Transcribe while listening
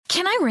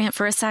Can I rant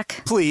for a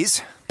sec?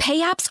 Please.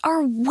 Pay apps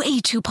are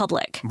way too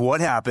public. What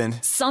happened?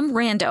 Some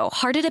rando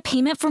hearted a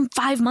payment from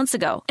 5 months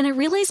ago, and I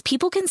realized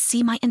people can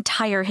see my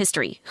entire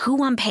history,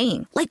 who I'm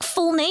paying, like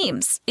full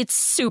names. It's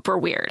super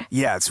weird.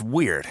 Yeah, it's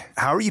weird.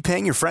 How are you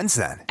paying your friends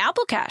then?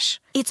 Apple Cash.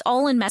 It's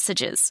all in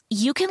messages.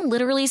 You can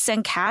literally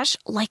send cash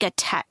like a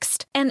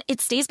text, and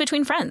it stays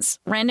between friends.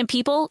 Random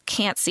people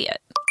can't see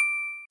it.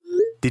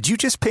 Did you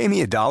just pay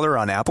me $1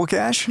 on Apple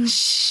Cash?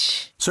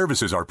 Shh.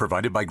 Services are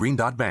provided by Green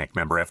Dot Bank.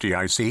 Member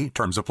FDIC.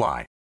 Terms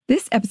apply.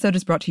 This episode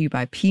is brought to you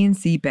by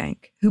PNC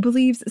Bank, who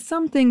believes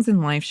some things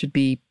in life should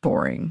be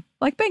boring,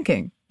 like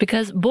banking.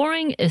 Because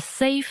boring is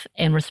safe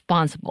and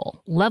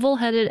responsible,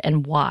 level-headed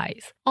and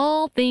wise.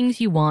 All things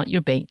you want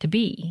your bank to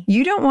be.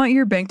 You don't want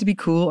your bank to be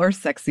cool or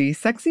sexy.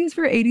 Sexy is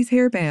for 80s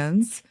hair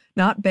bands,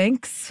 not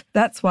banks.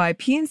 That's why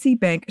PNC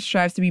Bank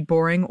strives to be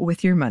boring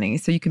with your money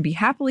so you can be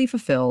happily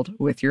fulfilled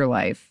with your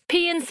life.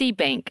 PNC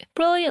Bank,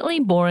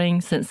 brilliantly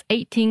boring since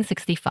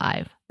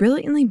 1865.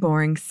 Brilliantly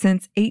Boring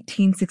Since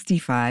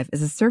 1865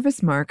 is a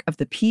service mark of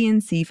the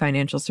PNC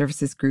Financial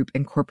Services Group,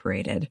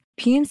 Incorporated.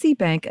 PNC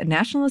Bank, a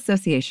National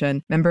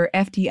Association, member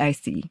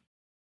FDIC.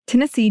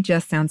 Tennessee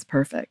just sounds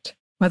perfect.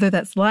 Whether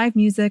that's live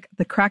music,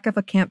 the crack of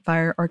a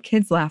campfire, or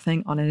kids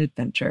laughing on an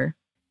adventure.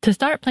 To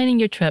start planning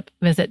your trip,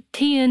 visit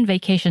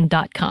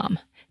tnvacation.com.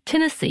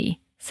 Tennessee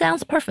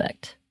sounds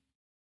perfect.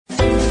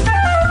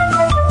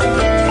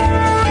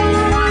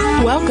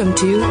 Welcome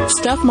to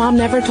Stuff Mom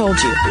Never Told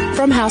You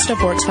from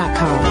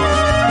HowStuffWorks.com.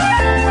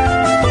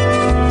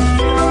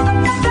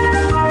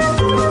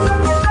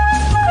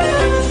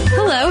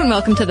 Hello and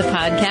welcome to the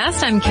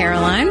podcast. I'm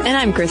Caroline. And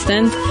I'm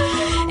Kristen.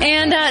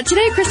 And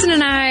today Kristen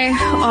and I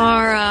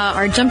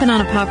are jumping on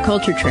a pop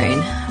culture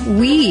train.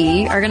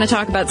 We are going to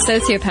talk about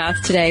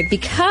sociopaths today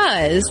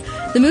because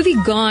the movie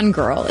Gone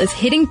Girl is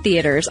hitting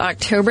theaters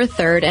October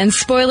 3rd. And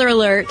spoiler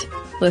alert,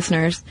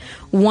 listeners,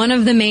 one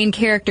of the main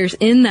characters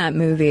in that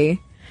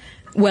movie,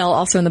 well,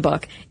 also in the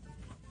book,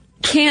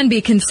 can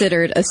be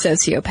considered a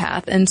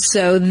sociopath. And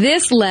so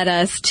this led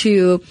us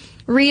to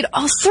read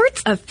all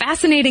sorts of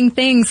fascinating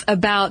things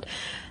about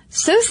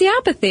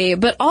sociopathy,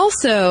 but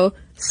also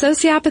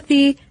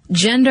sociopathy,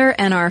 gender,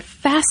 and our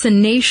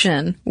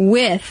fascination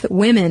with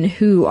women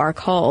who are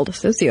called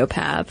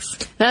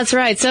sociopaths. That's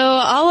right. So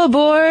all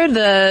aboard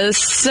the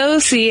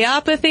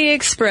Sociopathy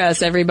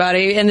Express,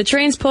 everybody. And the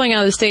train's pulling out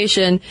of the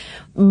station,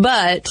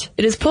 but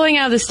it is pulling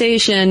out of the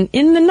station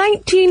in the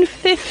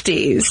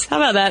 1950s. How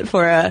about that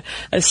for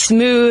a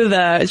smooth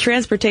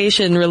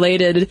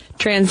transportation-related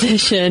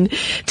transition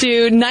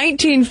to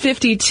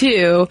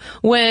 1952,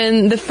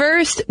 when the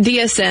first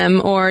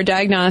DSM, or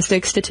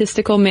Diagnostic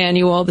Statistical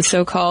Manual, the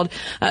so-called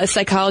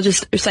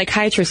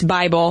psychiatrist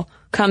Bible,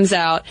 comes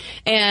out,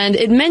 and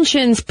it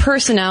mentions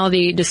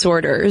personality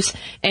disorders.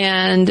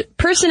 And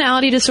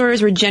personality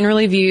disorders were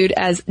generally viewed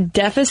as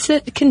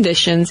deficit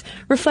conditions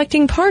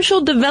reflecting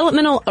partial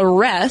developmental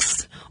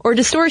arrests or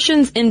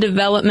distortions in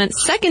development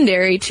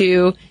secondary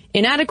to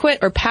inadequate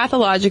or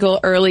pathological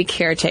early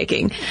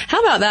caretaking.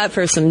 How about that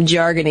for some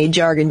jargon?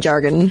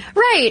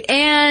 Right.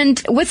 And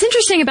what's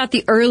interesting about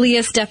the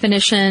earliest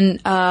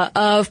definition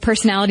of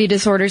personality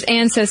disorders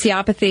and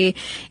sociopathy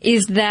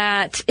is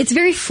that it's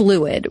very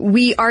fluid.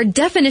 Our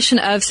definition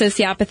of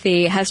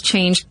sociopathy has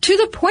changed to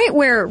the point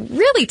where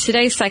really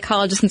today's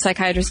psychologists and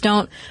psychiatrists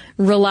don't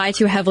rely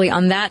too heavily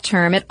on that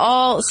term.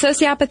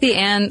 Sociopathy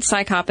and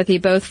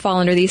psychopathy both fall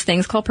under these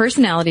things called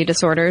personality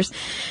disorders.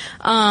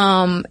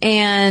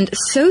 And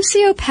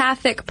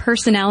sociopathic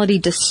personality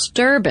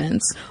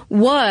disturbance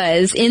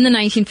was, in the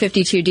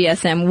 1952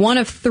 DSM, one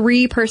of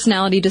 3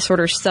 personality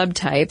disorder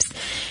subtypes.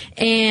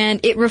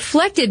 And it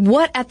reflected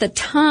what at the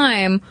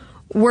time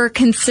were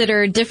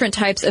considered different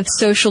types of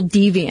social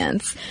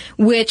deviance,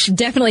 which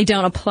definitely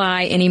don't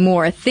apply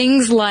anymore.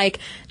 Things like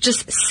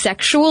just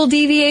sexual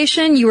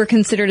deviation, you were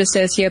considered a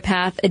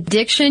sociopath.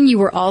 Addiction, you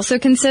were also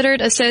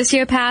considered a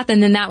sociopath.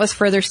 And then that was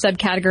further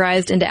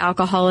subcategorized into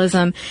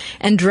alcoholism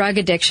and drug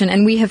addiction.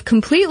 And we have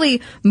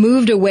completely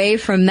moved away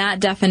from that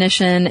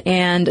definition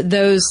and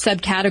those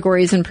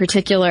subcategories in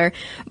particular.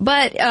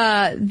 But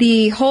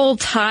the whole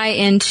tie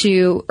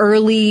into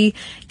early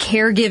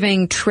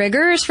caregiving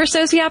triggers for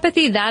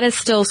sociopathy, that is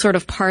still sort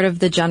of part of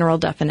the general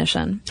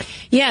definition.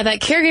 Yeah,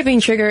 that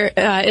caregiving trigger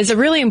is a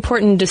really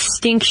important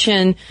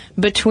distinction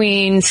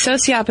between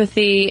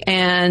sociopathy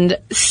and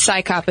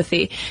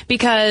psychopathy,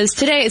 because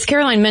today, as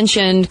Caroline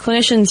mentioned,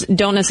 clinicians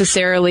don't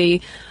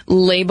necessarily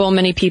label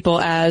many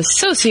people as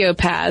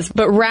sociopaths,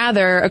 but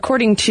rather,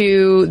 according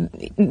to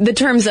the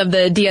terms of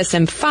the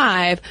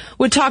DSM-5,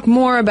 would talk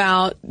more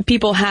about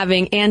people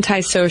having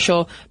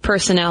antisocial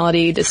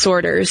personality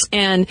disorders.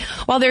 And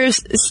while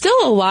there's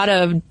still a lot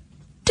of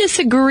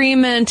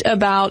disagreement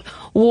about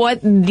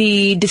what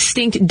the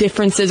distinct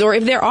differences, or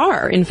if there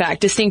are, in fact,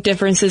 distinct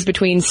differences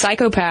between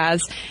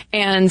psychopaths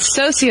and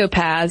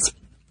sociopaths,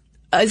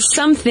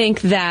 some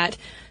think that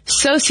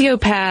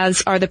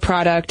sociopaths are the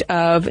product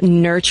of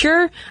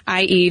nurture,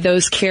 i.e.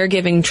 those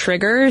caregiving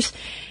triggers,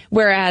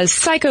 whereas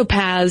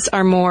psychopaths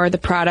are more the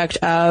product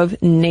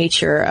of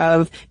nature,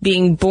 of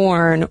being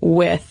born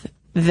with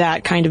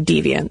that kind of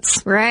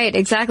deviance. Right,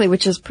 exactly,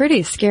 which is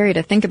pretty scary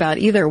to think about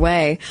either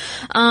way.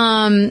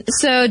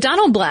 So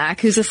Donald Black,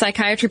 who's a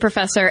psychiatry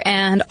professor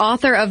and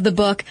author of the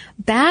book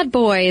Bad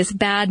Boys,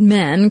 Bad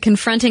Men,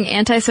 Confronting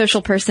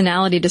Antisocial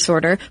Personality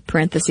Disorder,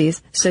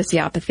 parentheses,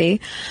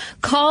 sociopathy,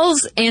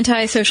 calls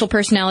antisocial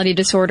personality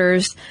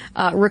disorders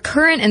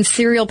recurrent and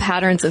serial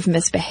patterns of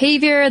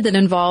misbehavior that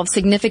involve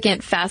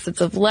significant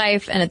facets of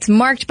life, and it's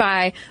marked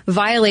by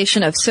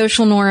violation of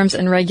social norms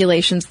and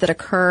regulations that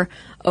occur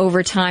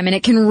over time. And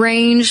it can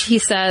range, he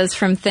says,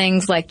 from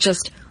things like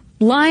just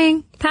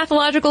lying,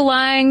 pathological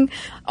lying,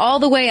 all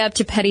the way up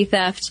to petty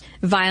theft,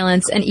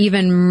 violence, and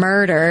even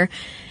murder.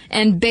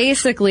 And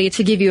basically,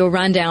 to give you a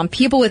rundown,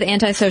 people with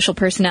antisocial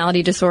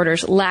personality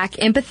disorders lack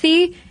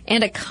empathy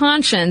and a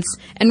conscience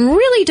and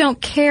really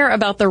don't care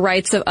about the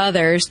rights of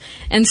others.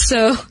 And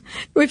so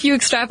if you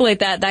extrapolate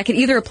that, that could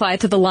either apply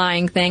to the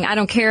lying thing, I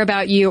don't care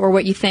about you or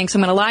what you think, so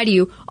I'm going to lie to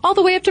you, all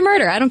the way up to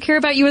murder. I don't care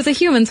about you as a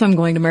human, so I'm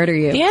going to murder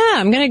you. Yeah,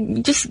 I'm going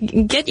to just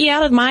get you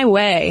out of my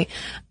way.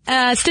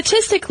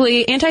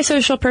 Statistically,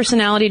 antisocial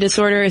personality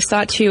disorder is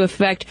thought to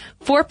affect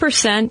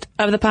 4%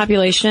 of the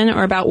population,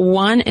 or about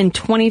 1 in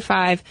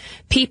 25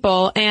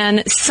 people,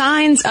 and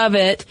signs of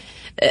it,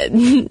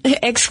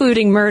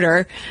 excluding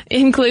murder,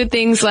 include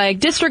things like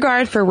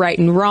disregard for right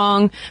and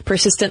wrong,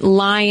 persistent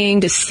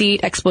lying,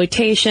 deceit,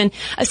 exploitation,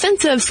 a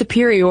sense of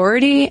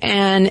superiority,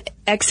 and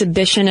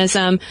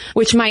exhibitionism,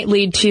 which might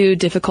lead to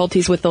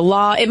difficulties with the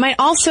law. It might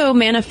also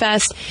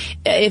manifest,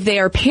 if they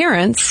are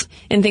parents,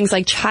 in things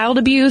like child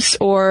abuse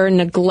or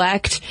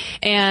neglect,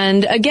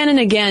 and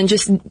again,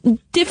 just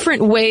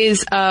different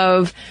ways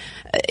of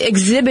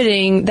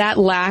exhibiting that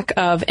lack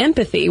of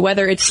empathy,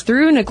 whether it's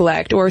through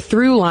neglect or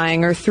through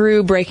lying or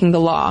through breaking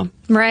the law.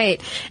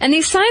 Right. And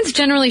these signs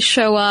generally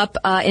show up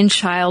in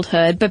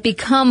childhood, but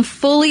become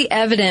fully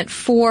evident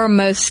for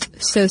most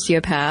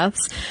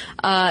sociopaths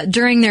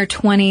during their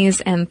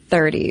 20s and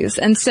 30s.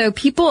 And so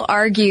people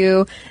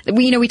argue,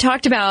 we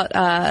talked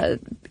about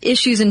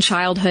issues in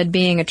childhood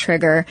being a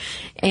trigger,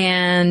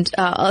 and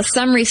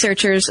some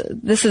researchers,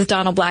 this is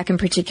Donald Black in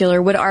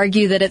particular, would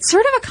argue that it's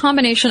sort of a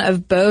combination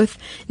of both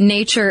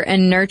nature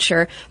and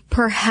nurture.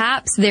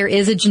 Perhaps there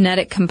is a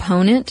genetic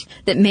component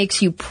that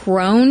makes you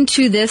prone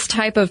to this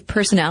type of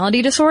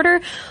personality disorder,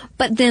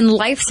 but then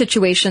life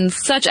situations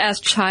such as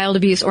child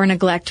abuse or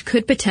neglect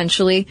could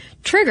potentially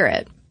trigger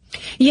it.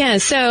 Yeah,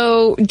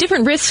 so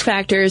different risk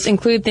factors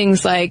include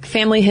things like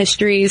family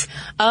histories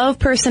of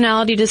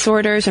personality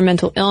disorders or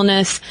mental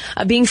illness,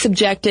 being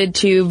subjected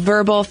to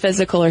verbal,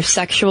 physical, or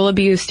sexual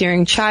abuse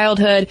during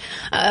childhood,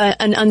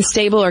 an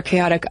unstable or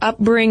chaotic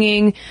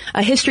upbringing,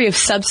 a history of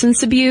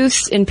substance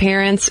abuse in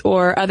parents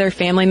or other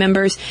family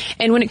members.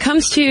 And when it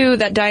comes to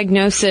that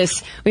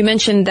diagnosis, we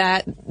mentioned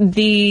that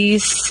the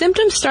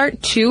symptoms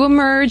start to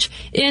emerge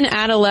in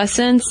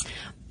adolescence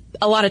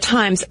a lot of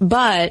times,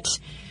 but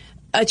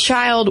a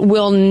child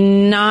will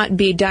not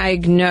be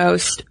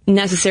diagnosed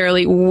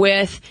necessarily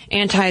with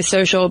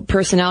antisocial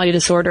personality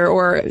disorder,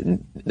 or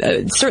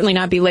certainly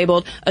not be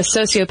labeled a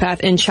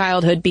sociopath in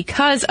childhood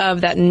because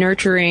of that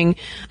nurturing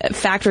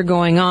factor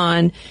going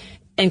on.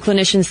 And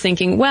clinicians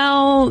thinking,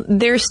 well,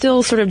 they're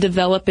still sort of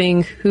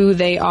developing who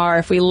they are.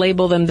 If we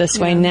label them this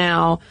way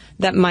now,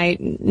 that might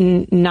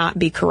not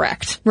be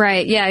correct.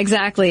 Right. Yeah,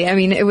 exactly. I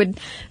mean, it would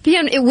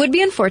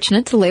be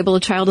unfortunate to label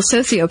a child a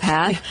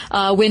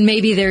sociopath, when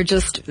maybe they're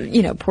just,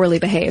 poorly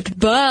behaved.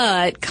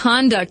 But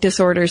conduct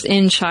disorders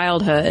in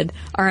childhood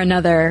are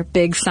another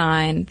big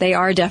sign. They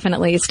are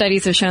definitely,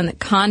 studies have shown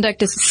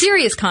that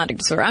serious conduct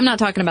disorder. I'm not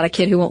talking about a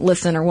kid who won't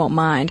listen or won't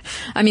mind.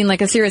 I mean,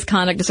 like a serious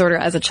conduct disorder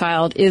as a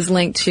child is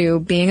linked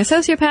to being a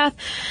sociopath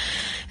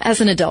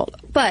as an adult.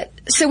 But,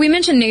 so we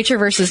mentioned nature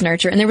versus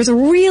nurture, and there was a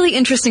really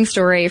interesting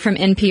story from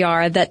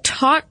NPR that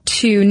talked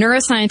to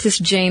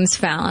neuroscientist James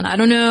Fallon. I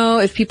don't know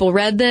if people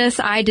read this.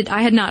 I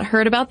had not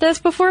heard about this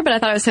before, but I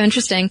thought it was so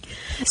interesting.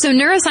 So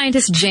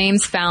neuroscientist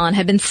James Fallon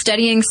had been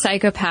studying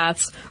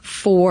psychopaths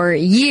for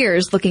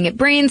years, looking at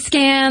brain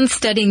scans,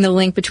 studying the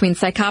link between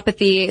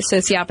psychopathy,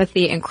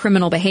 sociopathy, and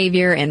criminal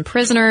behavior in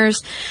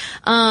prisoners.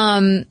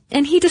 And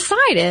he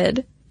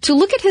decided to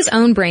look at his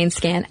own brain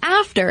scan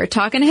after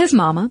talking to his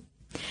mama.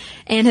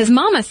 And his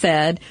mama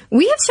said,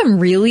 we have some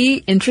really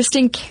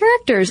interesting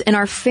characters in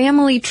our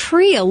family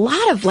tree, a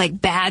lot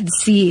of bad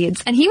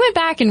seeds. And he went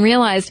back and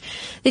realized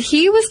that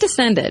he was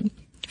descended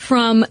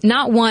from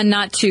not one,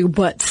 not two,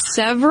 but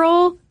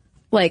several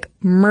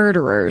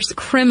murderers,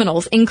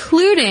 criminals,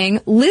 including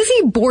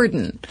Lizzie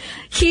Borden.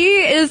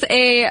 He is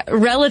a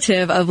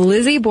relative of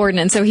Lizzie Borden.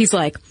 And so he's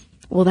like,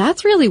 well,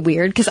 that's really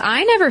weird because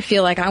I never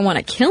feel like I want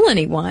to kill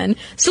anyone.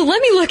 So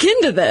let me look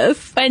into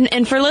this.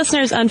 And for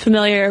listeners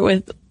unfamiliar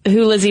with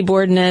who Lizzie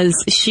Borden is,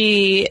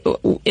 she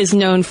is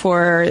known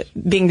for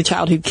being the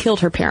child who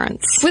killed her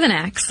parents. With an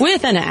axe.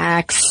 With an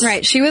axe.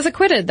 Right. She was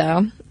acquitted,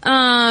 though.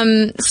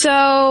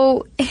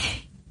 So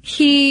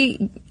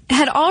he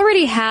had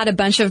already had a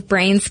bunch of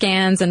brain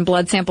scans and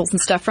blood samples and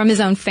stuff from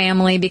his own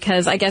family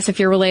because I guess if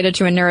you're related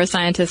to a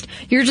neuroscientist,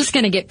 you're just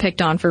going to get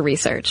picked on for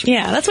research.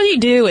 Yeah, that's what you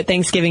do at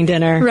Thanksgiving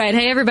dinner. Right.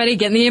 Hey, everybody,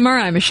 get in the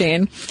MRI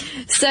machine.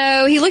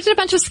 So he looked at a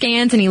bunch of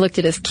scans and he looked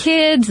at his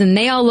kids and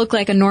they all look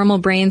like a normal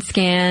brain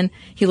scan.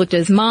 He looked at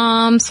his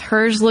mom's.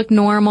 Hers looked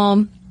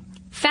normal.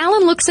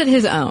 Fallon looks at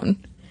his own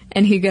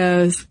and he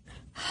goes,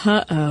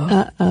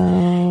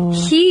 uh-oh.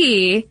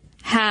 He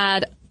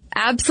had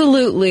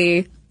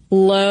absolutely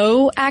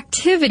low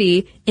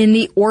activity in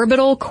the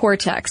orbital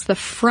cortex, the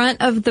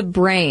front of the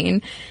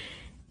brain,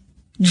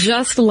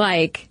 just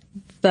like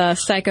the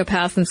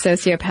psychopaths and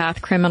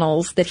sociopath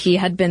criminals that he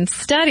had been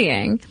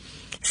studying.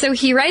 So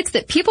he writes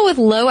that people with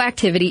low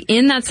activity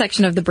in that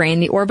section of the brain,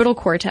 the orbital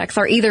cortex,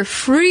 are either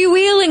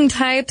freewheeling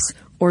types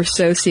or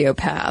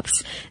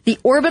sociopaths. The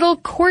orbital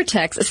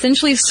cortex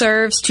essentially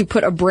serves to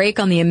put a brake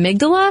on the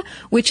amygdala,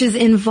 which is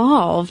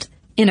involved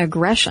in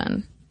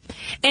aggression.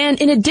 And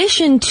in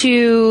addition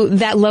to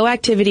that low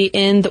activity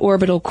in the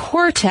orbital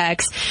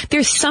cortex,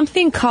 there's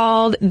something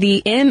called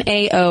the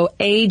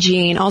MAOA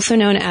gene, also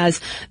known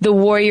as the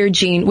warrior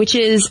gene, which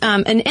is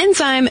an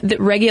enzyme that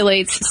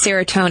regulates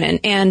serotonin.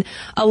 And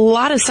a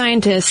lot of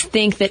scientists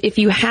think that if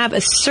you have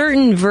a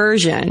certain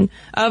version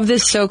of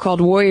this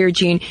so-called warrior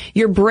gene,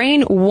 your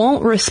brain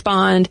won't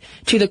respond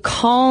to the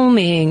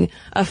calming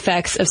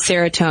effects of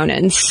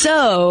serotonin.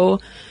 So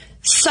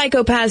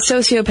psychopaths,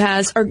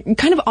 sociopaths are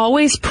kind of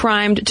always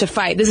primed to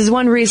fight. This is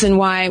one reason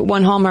why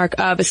one hallmark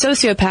of a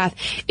sociopath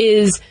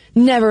is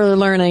never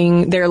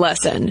learning their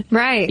lesson.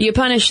 Right. You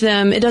punish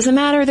them, it doesn't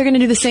matter, they're going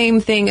to do the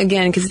same thing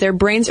again because their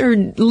brains are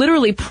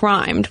literally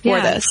primed for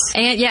this.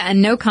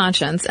 And no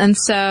conscience. And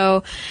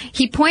so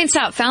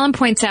Fallon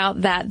points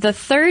out that the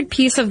third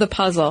piece of the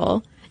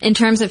puzzle in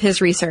terms of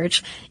his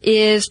research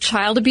is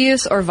child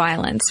abuse or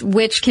violence,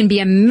 which can be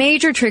a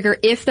major trigger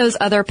if those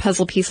other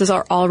puzzle pieces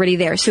are already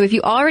there. So if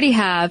you already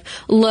have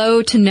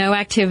low to no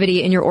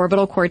activity in your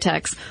orbital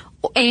cortex,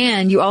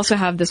 and you also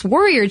have this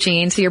warrior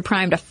gene, so you're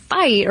primed to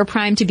fight or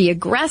primed to be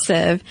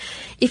aggressive,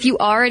 if you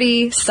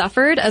already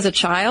suffered as a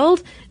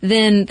child,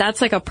 then that's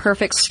like a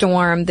perfect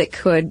storm that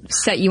could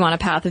set you on a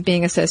path of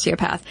being a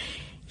sociopath.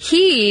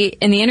 He,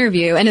 in the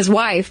interview, and his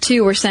wife,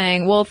 too, were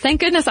saying, well, thank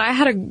goodness I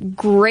had a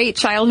great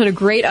childhood, a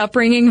great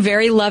upbringing,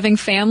 very loving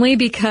family,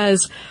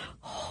 because,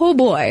 oh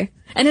boy.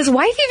 And his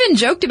wife even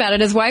joked about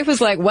it. His wife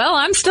was like, well,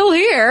 I'm still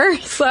here,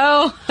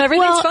 so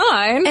everything's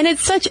fine. And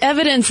it's such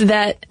evidence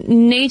that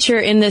nature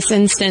in this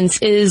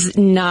instance is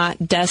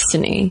not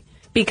destiny.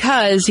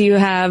 Because you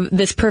have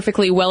this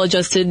perfectly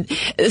well-adjusted,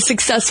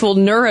 successful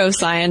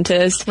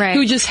neuroscientist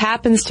who just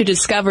happens to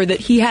discover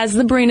that he has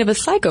the brain of a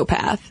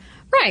psychopath.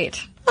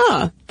 Right.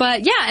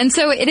 But yeah, and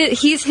so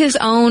he's his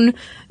own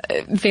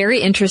very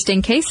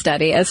interesting case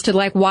study as to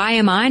like, why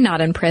am I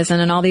not in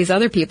prison and all these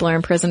other people are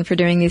in prison for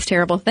doing these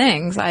terrible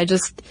things? I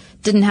just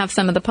didn't have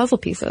some of the puzzle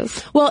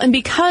pieces. Well, and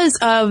because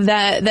of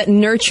that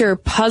nurture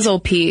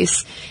puzzle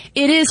piece,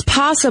 it is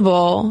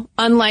possible,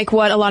 unlike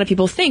what a lot of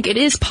people think, it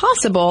is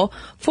possible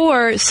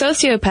for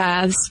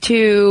sociopaths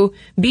to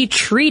be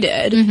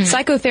treated. Mm-hmm.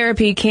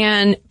 Psychotherapy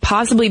can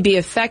possibly be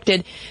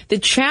affected. The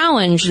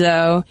challenge,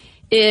 though,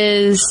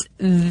 is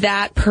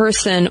that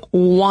person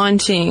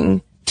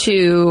wanting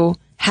to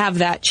have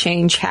that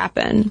change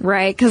happen.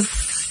 Right,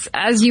 because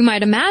as you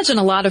might imagine,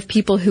 a lot of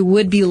people who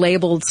would be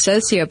labeled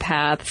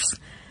sociopaths,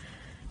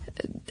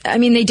 I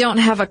mean, they don't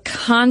have a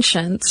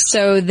conscience,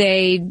 so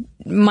they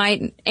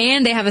might,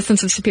 and they have a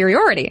sense of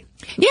superiority.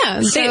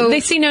 Yeah, so they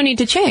see no need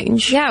to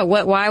change. Yeah,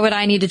 why would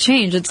I need to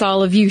change? It's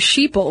all of you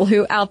sheeple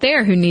who out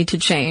there who need to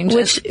change.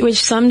 Which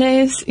some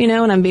days, you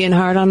know, when I'm being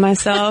hard on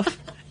myself,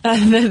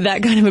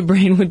 that kind of a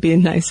brain would be a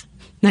nice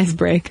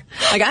break.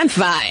 Like, I'm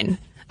fine.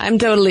 I'm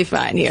totally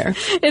fine here.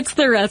 It's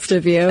the rest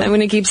of you. I'm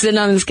going to keep sitting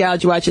on this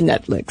couch watching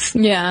Netflix.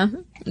 Yeah.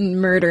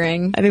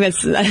 Murdering. I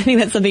think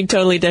that's something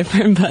totally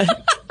different, but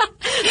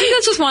I think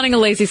that's just wanting a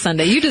lazy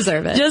Sunday. You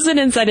deserve it. Just an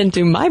insight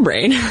into my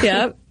brain.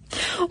 Yep.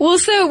 Well,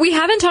 so we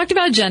haven't talked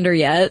about gender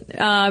yet.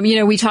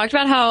 We talked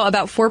about how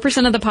about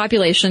 4% of the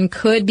population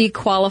could be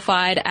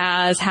qualified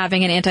as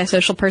having an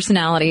antisocial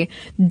personality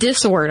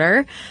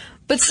disorder.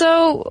 But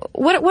so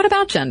what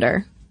about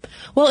gender?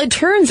 Well, it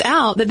turns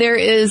out that there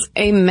is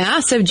a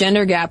massive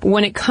gender gap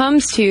when it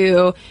comes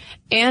to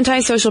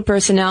antisocial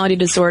personality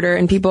disorder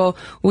and people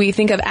we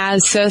think of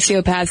as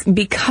sociopaths,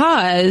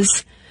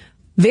 because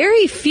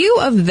very few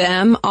of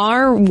them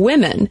are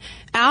women.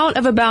 Out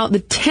of about the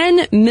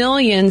 10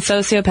 million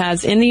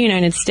sociopaths in the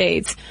United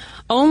States,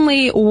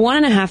 only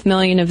 1.5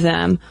 million of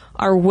them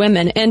are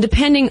women. And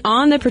depending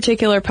on the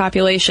particular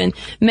population,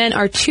 men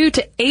are 2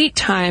 to 8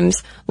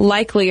 times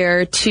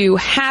likelier to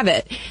have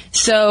it.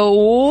 So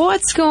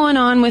what's going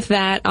on with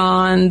that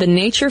on the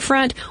nature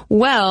front?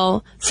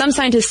 Well, some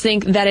scientists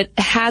think that it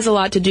has a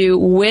lot to do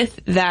with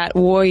that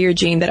warrior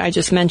gene that I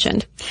just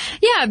mentioned.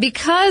 Yeah,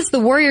 because the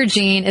warrior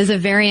gene is a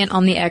variant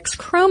on the X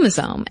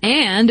chromosome,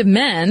 and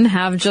men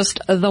have just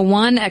the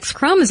one X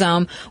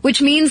chromosome,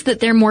 which means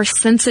that they're more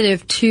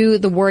sensitive to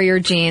the warrior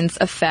gene's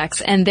effects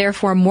and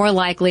therefore more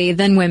likely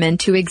likely than women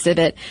to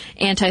exhibit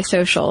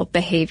antisocial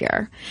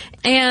behavior.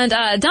 And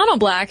Donald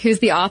Black, who's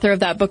the author of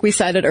that book we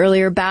cited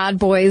earlier, Bad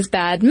Boys,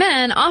 Bad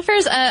Men,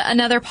 offers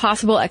another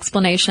possible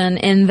explanation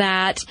in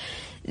that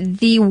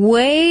the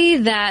way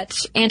that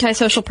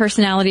antisocial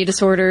personality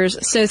disorders,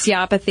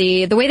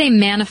 sociopathy, the way they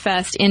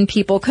manifest in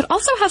people could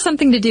also have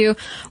something to do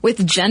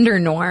with gender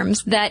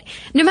norms, that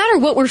no matter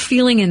what we're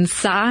feeling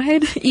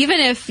inside,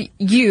 even if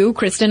you,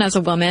 Kristen, as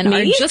a woman,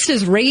 are just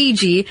as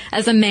ragey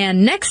as a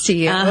man next to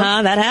you.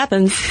 That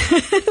happens.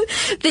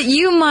 That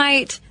you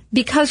might,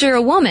 because you're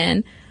a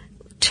woman,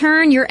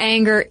 turn your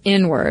anger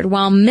inward,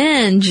 while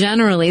men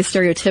generally,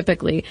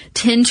 stereotypically,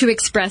 tend to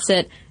express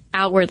it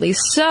outwardly.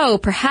 So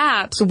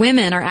perhaps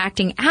women are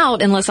acting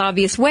out in less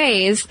obvious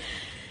ways,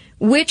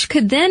 which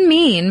could then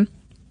mean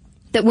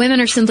that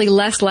women are simply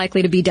less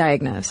likely to be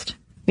diagnosed.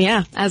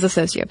 Yeah. As a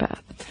sociopath.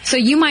 So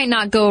you might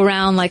not go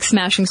around like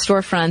smashing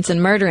storefronts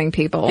and murdering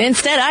people.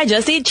 Instead, I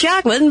just eat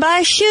chocolate and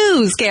buy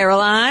shoes,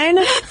 Caroline.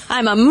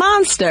 I'm a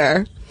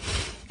monster.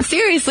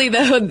 Seriously,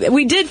 though,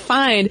 we did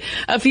find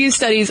a few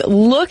studies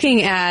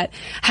looking at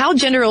how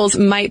gender roles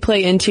might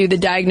play into the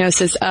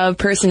diagnosis of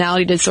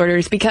personality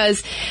disorders,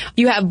 because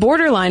you have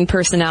borderline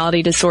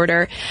personality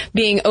disorder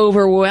being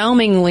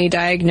overwhelmingly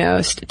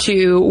diagnosed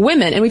to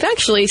women. And we've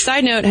actually,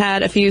 side note,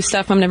 had a few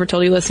Stuff Mom Never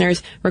Told You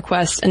listeners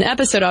request an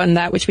episode on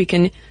that, which we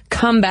can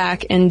come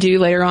back and do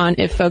later on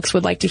if folks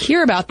would like to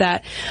hear about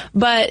that.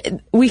 But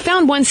we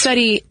found one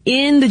study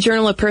in the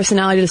Journal of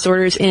Personality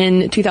Disorders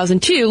in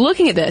 2002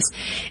 looking at this,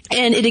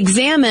 and it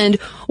examined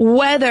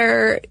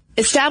whether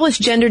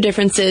established gender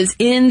differences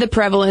in the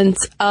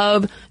prevalence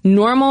of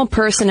normal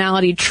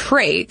personality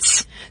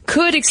traits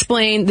could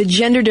explain the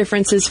gender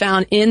differences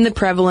found in the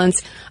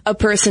prevalence of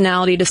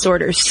personality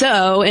disorders.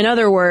 So, in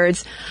other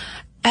words,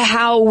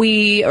 how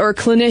we, or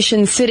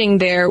clinicians sitting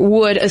there,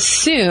 would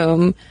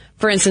assume,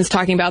 for instance,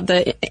 talking about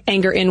the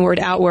anger inward,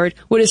 outward,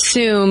 would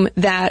assume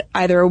that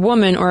either a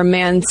woman or a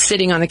man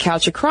sitting on the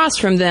couch across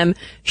from them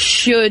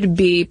should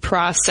be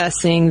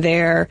processing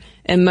their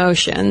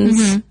emotions.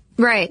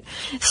 Mm-hmm. Right.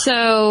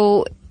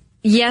 So,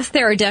 yes,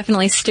 there are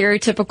definitely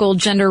stereotypical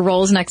gender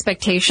roles and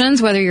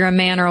expectations, whether you're a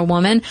man or a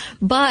woman,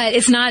 but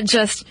it's not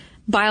just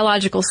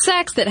biological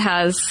sex that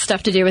has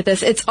stuff to do with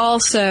this. It's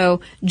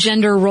also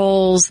gender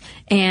roles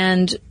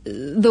and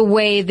the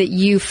way that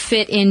you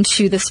fit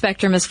into the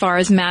spectrum as far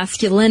as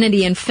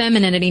masculinity and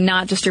femininity,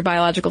 not just your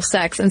biological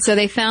sex. And so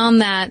they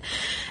found that,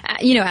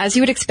 as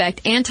you would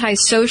expect,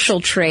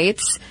 antisocial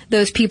traits,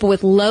 those people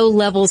with low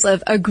levels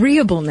of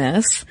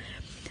agreeableness,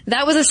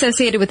 that was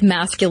associated with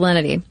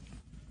masculinity.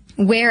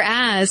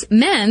 Whereas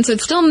men, so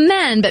it's still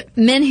men, but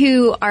men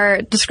who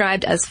are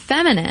described as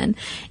feminine,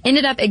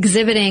 ended up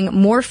exhibiting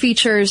more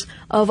features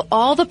of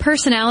all the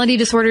personality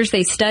disorders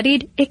they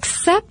studied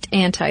except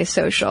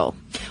antisocial.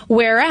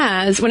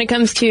 Whereas when it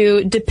comes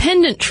to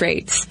dependent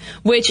traits,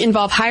 which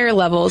involve higher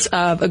levels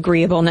of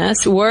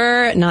agreeableness,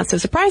 were, not so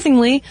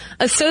surprisingly,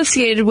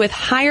 associated with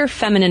higher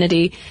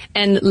femininity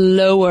and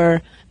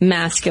lower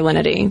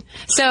masculinity.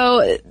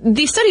 So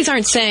these studies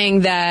aren't saying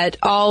that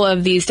all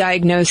of these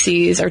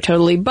diagnoses are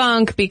totally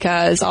bunk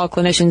because all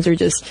clinicians are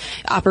just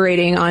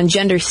operating on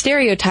gender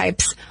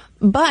stereotypes,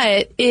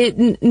 but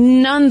it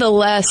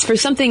nonetheless, for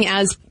something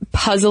as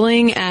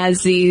puzzling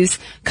as these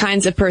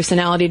kinds of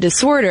personality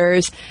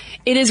disorders,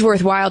 it is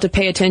worthwhile to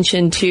pay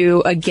attention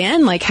to,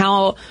 again, like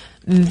how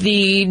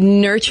the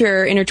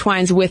nurture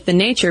intertwines with the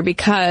nature,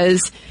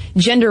 because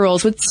gender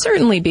roles would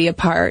certainly be a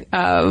part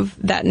of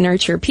that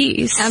nurture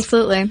piece.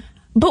 Absolutely.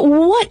 But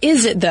what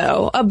is it,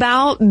 though,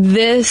 about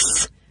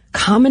this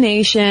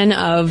combination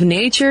of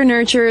nature,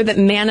 nurture that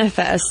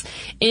manifests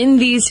in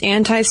these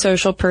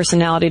antisocial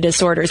personality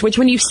disorders, which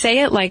when you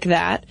say it like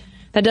that,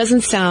 that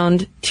doesn't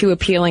sound too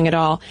appealing at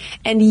all.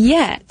 And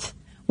yet,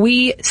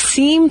 we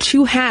seem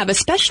to have,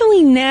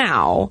 especially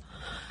now,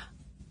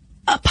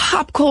 a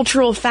pop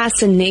cultural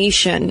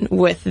fascination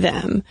with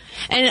them,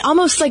 and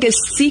almost like a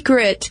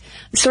secret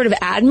sort of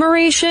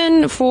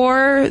admiration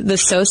for the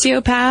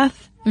sociopath.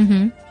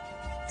 Mm-hmm.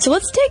 So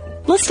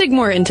let's dig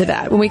more into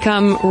that when we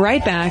come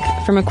right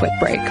back from a quick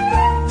break.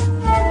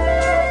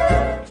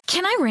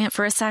 Can I rant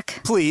for a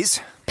sec?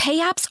 Please. Pay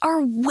apps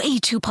are way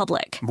too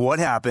public. What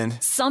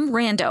happened? Some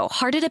rando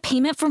hearted a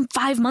payment from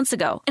 5 months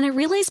ago, and I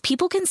realized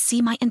people can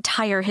see my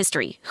entire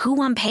history,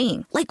 who I'm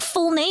paying, like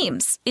full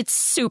names. It's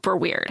super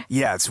weird.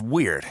 Yeah, it's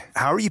weird.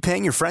 How are you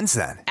paying your friends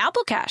then?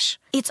 Apple Cash.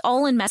 It's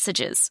all in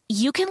messages.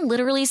 You can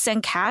literally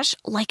send cash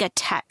like a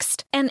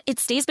text, and it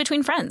stays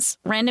between friends.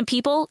 Random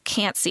people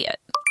can't see it.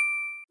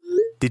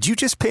 Did you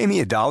just pay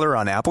me $1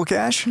 on Apple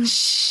Cash?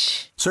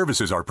 Shh.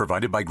 Services are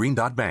provided by Green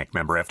Dot Bank.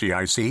 Member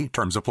FDIC.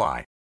 Terms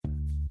apply.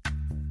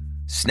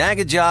 Snag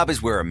a Job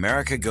is where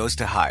America goes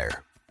to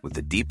hire, with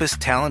the deepest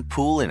talent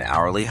pool in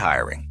hourly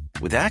hiring.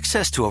 With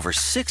access to over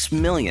 6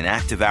 million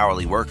active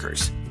hourly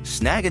workers,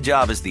 Snag a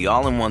Job is the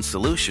all-in-one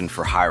solution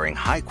for hiring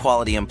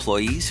high-quality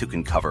employees who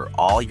can cover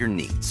all your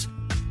needs.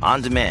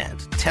 On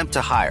demand, temp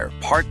to hire,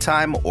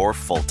 part-time or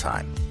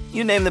full-time.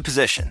 You name the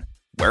position,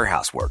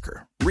 Warehouse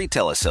worker,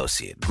 retail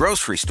associate,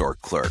 grocery store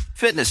clerk,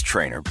 fitness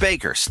trainer,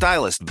 baker,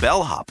 stylist,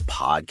 bellhop,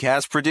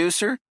 podcast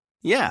producer?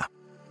 Yeah,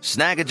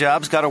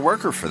 Snag-a-Job's got a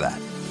worker for that.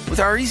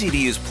 With our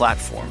easy-to-use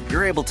platform,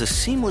 you're able to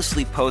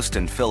seamlessly post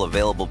and fill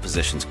available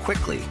positions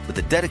quickly with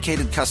a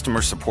dedicated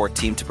customer support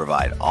team to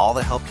provide all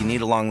the help you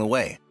need along the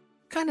way.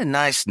 Kinda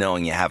nice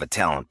knowing you have a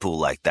talent pool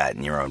like that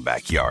in your own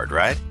backyard,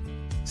 right?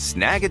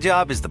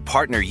 Snag-a-Job is the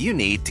partner you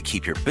need to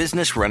keep your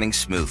business running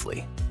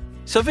smoothly.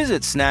 So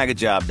visit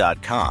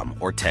snagajob.com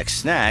or text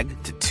snag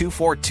to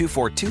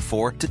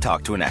 242424 to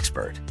talk to an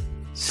expert.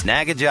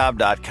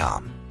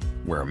 Snagajob.com,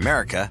 where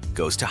America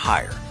goes to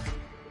hire.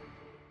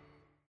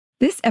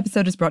 This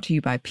episode is brought to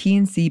you by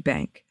PNC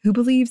Bank, who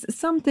believes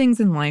some things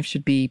in life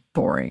should be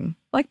boring,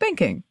 like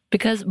banking.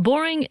 Because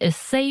boring is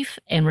safe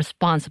and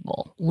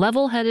responsible,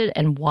 level-headed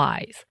and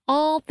wise.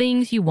 All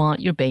things you want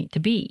your bank to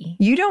be.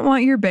 You don't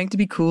want your bank to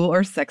be cool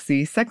or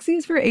sexy. Sexy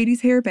is for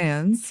 80s hair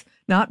bands,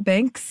 not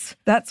banks.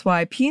 That's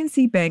why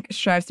PNC Bank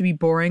strives to be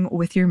boring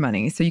with your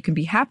money so you can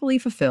be happily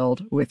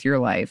fulfilled with your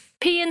life.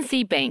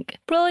 PNC Bank,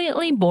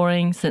 brilliantly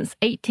boring since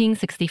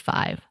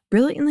 1865.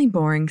 Brilliantly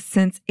Boring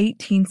Since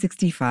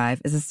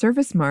 1865 is a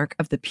service mark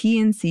of the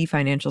PNC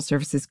Financial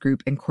Services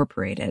Group,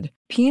 Incorporated.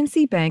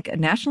 PNC Bank, a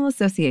National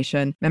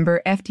Association,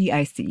 member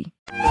FDIC.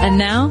 And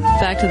now,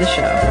 back to the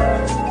show.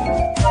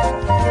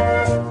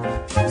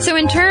 So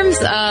in terms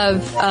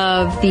of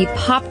the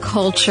pop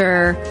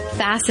culture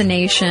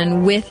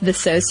fascination with the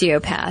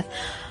sociopath,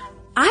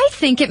 I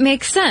think it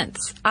makes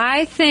sense.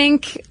 I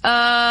think,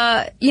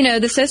 the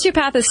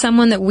sociopath is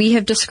someone that we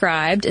have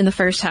described in the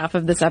first half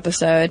of this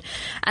episode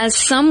as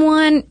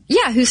someone,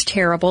 who's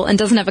terrible and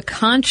doesn't have a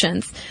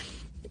conscience.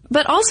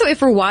 But also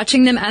if we're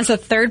watching them as a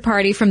third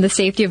party from the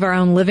safety of our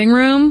own living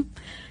room,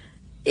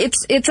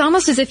 it's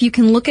almost as if you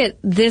can look at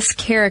this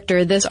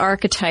character, this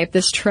archetype,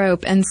 this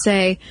trope and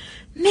say,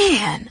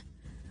 man,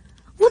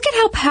 look at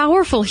how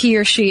powerful he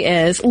or she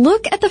is.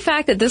 Look at the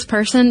fact that this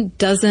person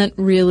doesn't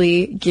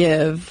really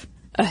give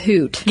a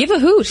hoot. Give a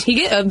hoot.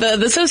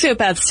 The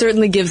sociopath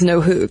certainly gives no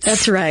hoots.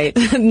 That's right.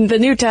 The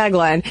new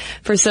tagline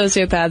for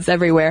sociopaths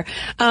everywhere.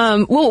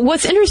 Well,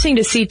 what's interesting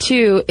to see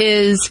too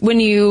is when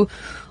you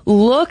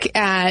look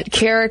at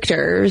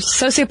characters,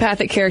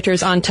 sociopathic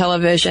characters on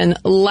television,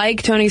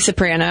 like Tony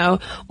Soprano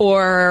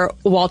or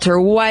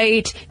Walter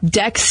White,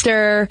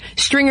 Dexter,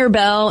 Stringer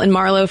Bell, and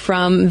Marlowe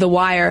from The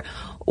Wire,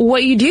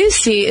 what you do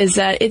see is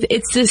that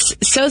it's this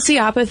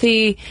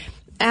sociopathy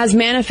as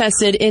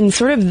manifested in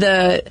sort of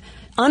the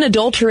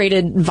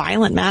unadulterated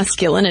violent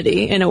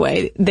masculinity in a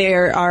way. They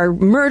are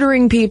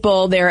murdering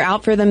people. They're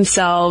out for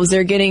themselves.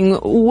 They're getting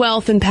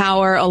wealth and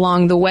power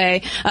along the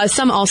way.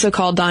 Some also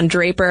call Don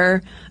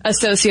Draper a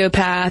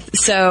sociopath.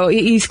 So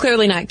he's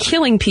clearly not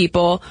killing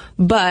people,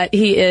 but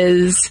he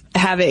is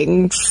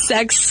having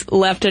sex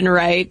left and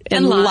right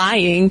and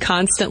lying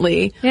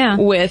constantly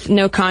with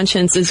no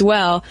conscience as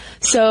well.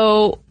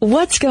 So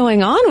what's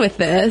going on with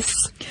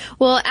this?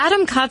 Well,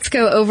 Adam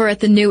Kotsko over at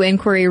The New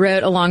Inquiry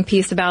wrote a long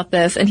piece about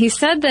this, and he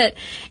said that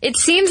it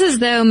seems as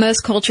though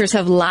most cultures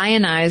have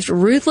lionized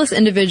ruthless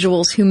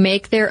individuals who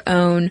make their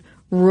own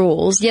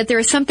rules, yet there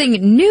is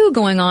something new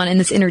going on in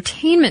this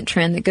entertainment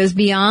trend that goes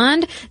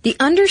beyond the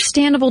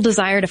understandable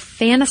desire to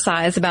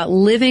fantasize about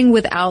living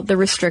without the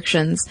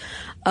restrictions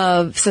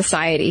of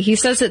society. He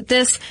says that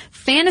this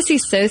fantasy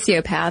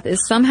sociopath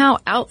is somehow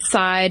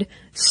outside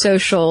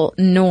social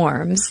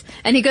norms.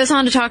 And he goes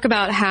on to talk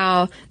about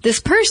how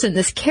this person,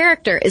 this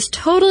character, is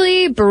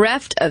totally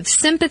bereft of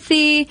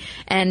sympathy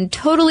and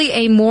totally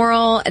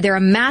amoral. They're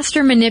a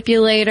master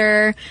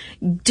manipulator,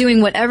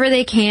 doing whatever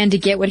they can to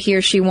get what he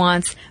or she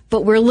wants.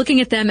 But we're looking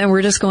at them and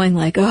we're just going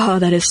like, oh,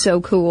 that is so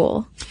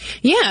cool.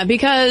 Yeah,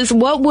 because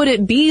what would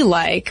it be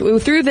like?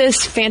 Through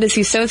this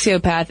fantasy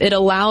sociopath, it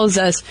allows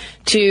us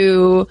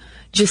to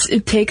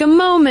just take a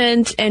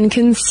moment and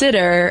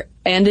consider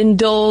and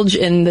indulge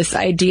in this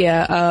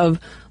idea of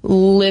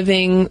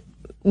living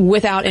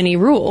without any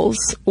rules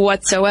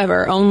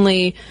whatsoever,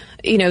 only,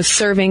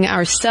 serving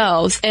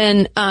ourselves.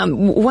 And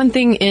one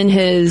thing in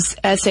his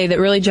essay that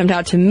really jumped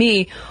out to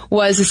me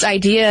was this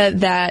idea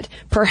that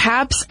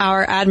perhaps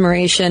our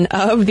admiration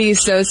of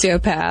these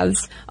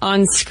sociopaths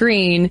on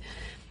screen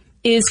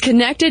is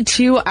connected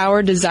to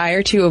our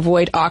desire to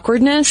avoid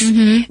awkwardness,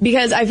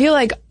 because I feel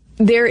like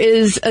there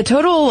is a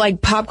total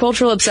pop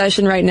cultural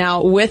obsession right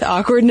now with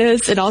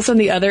awkwardness, and also on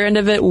the other end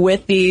of it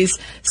with these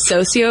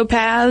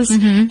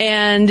sociopaths.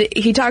 And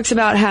he talks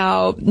about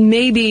how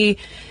maybe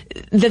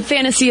the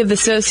fantasy of the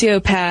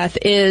sociopath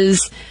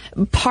is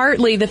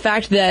partly the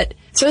fact that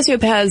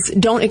sociopaths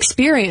don't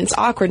experience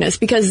awkwardness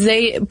because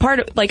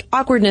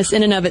awkwardness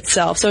in and of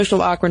itself,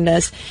 social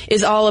awkwardness,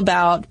 is all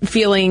about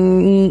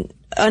feeling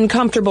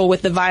uncomfortable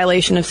with the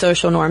violation of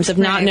social norms, of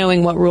not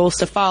knowing what rules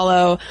to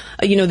follow,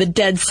 the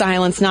dead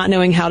silence, not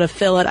knowing how to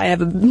fill it. I have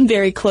a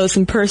very close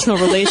and personal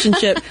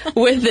relationship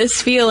with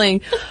this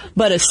feeling.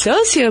 But a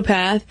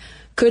sociopath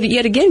could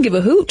yet again give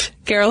a hoot,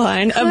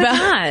 Caroline,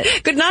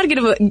 could not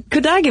give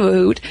a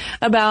hoot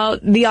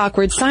about the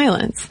awkward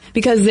silence,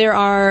 because there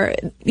are,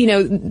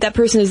 that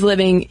person is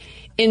living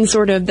in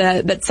sort of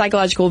that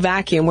psychological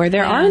vacuum where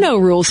there are no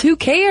rules. Who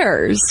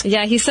cares?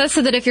 Yeah, he says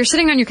so that if you're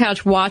sitting on your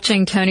couch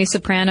watching Tony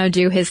Soprano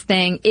do his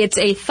thing, it's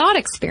a thought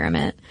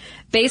experiment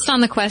based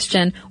on the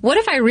question, what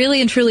if I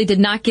really and truly did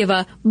not give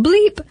a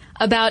bleep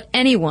about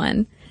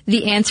anyone?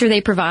 The answer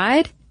they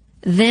provide?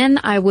 Then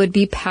I would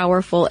be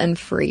powerful and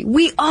free.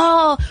 We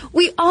all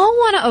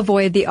want to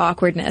avoid the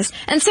awkwardness.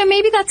 And so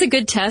maybe that's a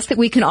good test that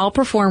we can all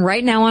perform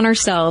right now on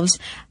ourselves.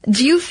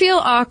 Do you feel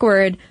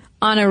awkward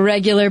on a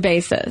regular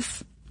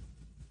basis?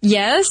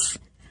 Yes?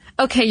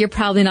 Okay, you're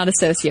probably not a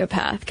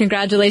sociopath.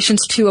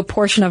 Congratulations to a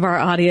portion of our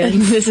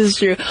audience. This is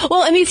true.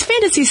 Well, and these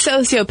fantasy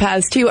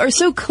sociopaths, too, are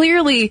so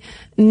clearly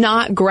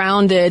not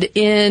grounded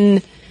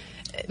in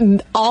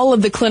all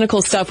of the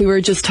clinical stuff we were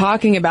just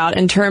talking about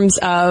in terms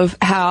of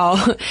how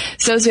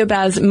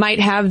sociopaths might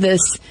have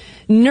this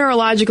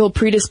neurological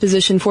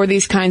predisposition for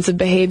these kinds of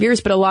behaviors,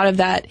 but a lot of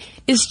that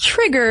is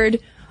triggered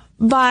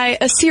by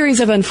a series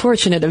of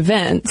unfortunate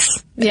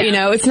events. Yeah. You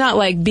know, it's not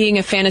like being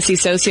a fantasy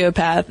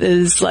sociopath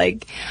is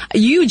like,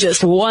 you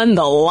just won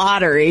the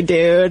lottery,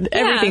 dude. Yeah.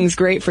 Everything's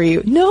great for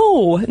you.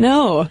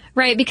 No.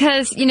 Right,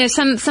 because, you know,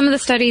 some of the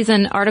studies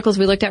and articles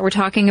we looked at were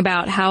talking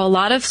about how a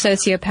lot of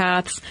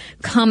sociopaths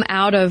come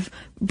out of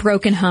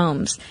broken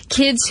homes.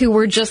 Kids who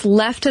were just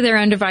left to their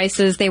own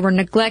devices, they were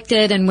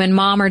neglected, and when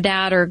mom or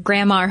dad or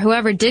grandma or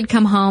whoever did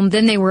come home,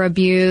 then they were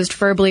abused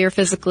verbally or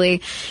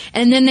physically,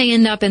 and then they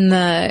end up in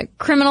the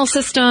criminal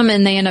system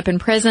and they end up in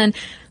prison.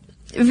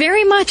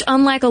 Very much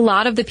unlike a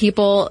lot of the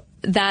people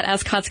that,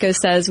 as Kotsko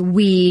says,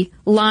 we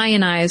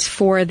lionize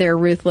for their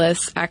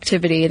ruthless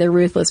activity, their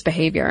ruthless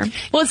behavior.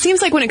 Well, it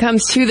seems like when it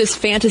comes to this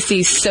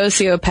fantasy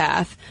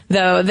sociopath,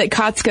 though, that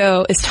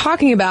Kotsko is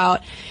talking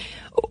about,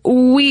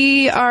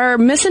 we are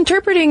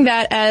misinterpreting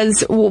that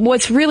as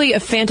what's really a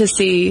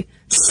fantasy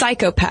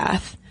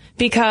psychopath.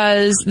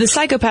 Because the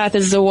psychopath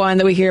is the one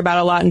that we hear about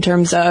a lot in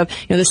terms of,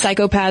 you know, the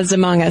psychopaths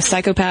among us,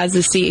 psychopaths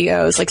as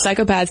CEOs. Like,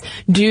 psychopaths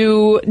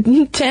do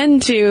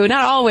tend to,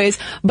 not always,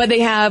 but they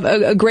have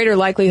a greater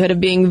likelihood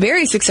of being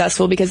very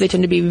successful because they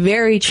tend to be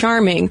very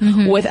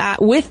charming with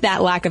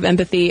that lack of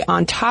empathy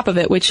on top of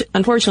it, which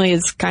unfortunately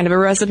is kind of a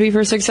recipe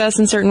for success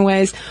in certain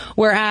ways.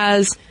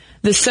 Whereas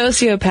the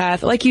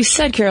sociopath, like you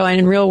said, Caroline,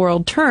 in real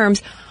world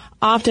terms,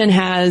 often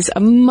has a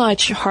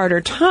much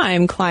harder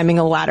time climbing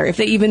a ladder, if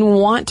they even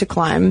want to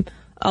climb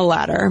a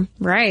ladder.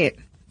 Right.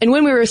 And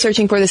when we were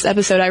searching for this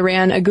episode, I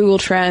ran a Google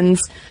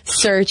Trends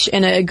search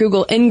and a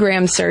Google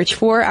Ngram search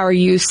for our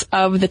use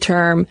of the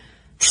term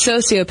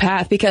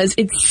sociopath, because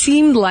it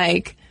seemed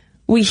like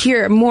we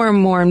hear it more and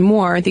more and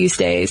more these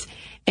days.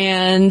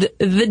 And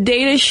the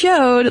data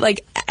showed,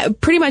 like,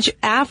 pretty much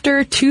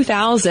after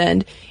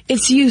 2000,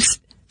 its use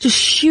just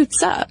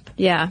shoots up.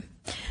 Yeah.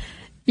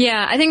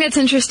 Yeah, I think that's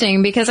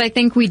interesting because I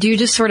think we do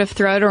just sort of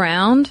throw it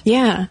around.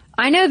 Yeah.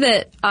 I know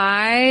that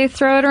I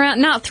throw it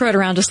around, not throw it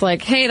around just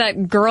like, hey,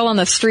 that girl on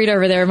the street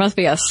over there must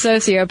be a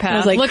sociopath. I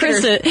was like,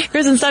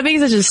 Kristen, stop being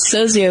such a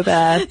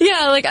sociopath.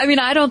 Yeah, like, I mean,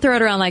 I don't throw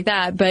it around like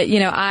that, but, you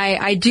know,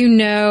 I do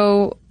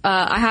know,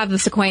 I have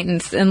this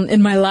acquaintance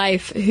in my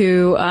life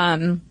who,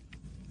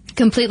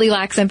 completely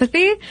lacks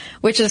empathy,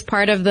 which is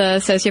part of the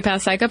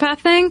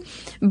sociopath-psychopath thing,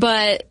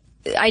 but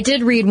I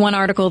did read one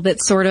article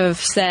that sort of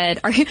said,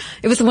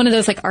 it was one of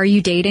those, like, are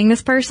you dating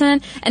this person?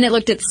 And it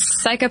looked at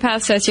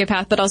psychopath,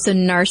 sociopath, but also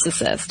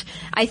narcissist.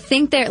 I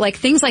think that, like,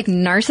 things like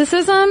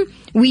narcissism,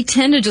 we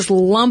tend to just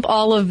lump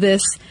all of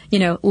this, you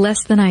know,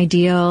 less than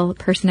ideal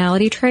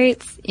personality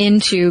traits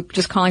into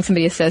just calling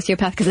somebody a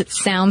sociopath because it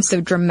sounds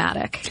so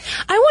dramatic.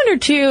 I wonder,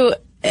 too,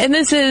 and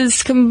this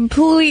is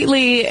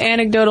completely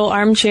anecdotal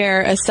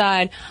armchair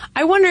aside,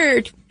 I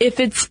wonder if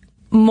it's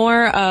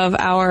more of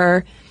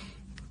our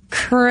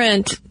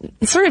current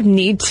sort of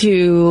need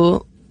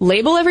to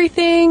label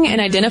everything and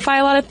identify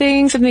a lot of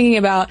things. I'm thinking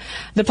about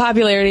the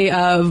popularity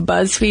of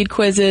BuzzFeed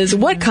quizzes.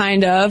 What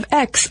kind of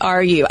X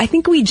are you? I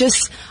think we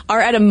just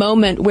are at a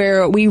moment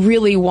where we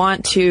really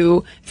want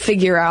to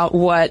figure out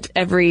what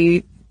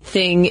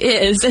everything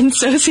is, and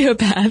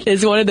sociopath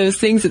is one of those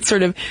things that's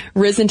sort of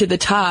risen to the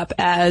top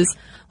as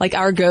like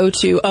our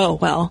go-to, oh,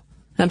 well,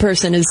 that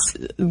person is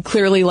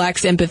clearly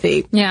lacks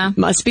empathy. Yeah.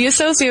 Must be a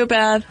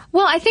sociopath.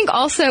 Well, I think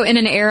also in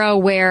an era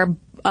where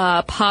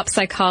pop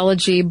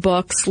psychology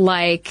books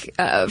like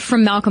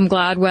from Malcolm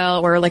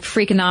Gladwell or like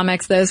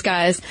Freakonomics, those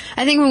guys,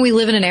 I think when we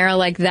live in an era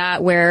like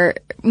that where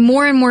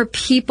more and more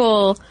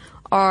people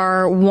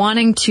are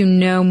wanting to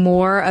know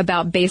more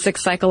about basic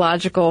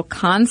psychological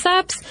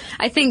concepts,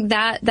 I think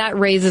that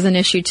raises an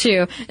issue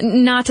too.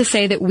 Not to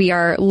say that we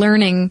are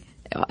learning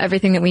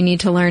everything that we need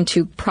to learn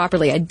to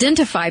properly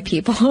identify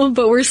people,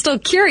 but we're still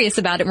curious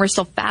about it and we're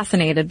still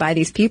fascinated by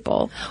these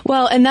people.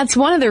 Well, and that's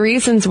one of the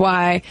reasons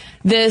why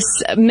this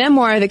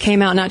memoir that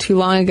came out not too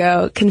long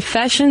ago,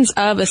 Confessions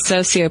of a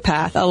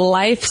Sociopath, A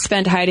Life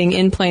Spent Hiding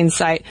in Plain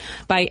Sight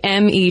by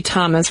M.E.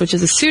 Thomas, which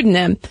is a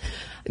pseudonym,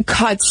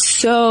 caught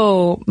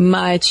so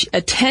much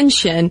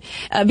attention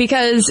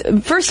because,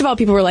 first of all,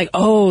 people were like,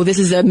 oh, this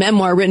is a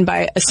memoir written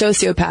by a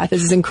sociopath.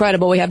 This is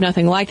incredible. We have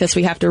nothing like this.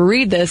 We have to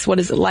read this. What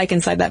is it like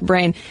inside that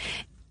brain?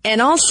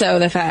 And also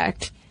the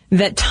fact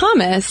that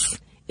Thomas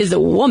is a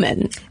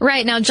woman.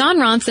 Right. Now, John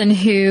Ronson,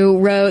 who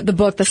wrote the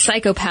book, The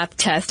Psychopath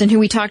Test, and who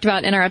we talked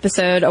about in our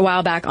episode a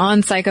while back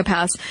on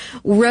psychopaths,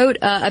 wrote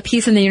a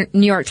piece in the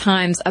New York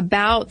Times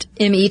about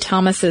M.E.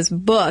 Thomas's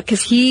book,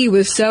 because he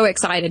was so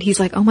excited. He's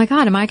like, oh my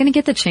God, am I going to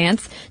get the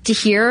chance to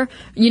hear,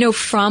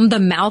 from the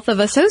mouth of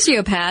a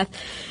sociopath?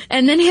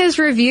 And then his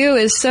review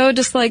is so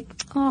just like,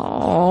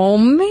 oh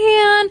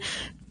man,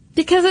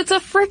 because it's a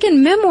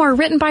frickin' memoir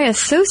written by a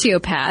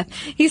sociopath.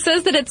 He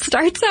says that it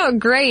starts out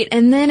great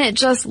and then it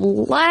just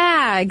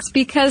lags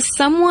because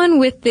someone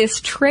with this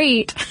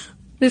trait,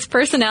 this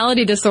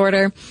personality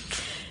disorder,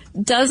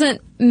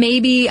 doesn't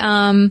maybe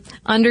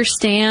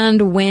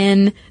understand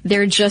when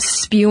they're just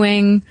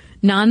spewing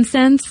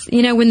nonsense,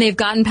 when they've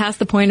gotten past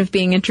the point of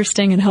being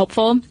interesting and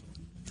helpful.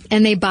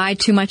 And they buy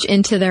too much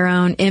into their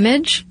own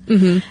image.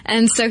 Mm-hmm.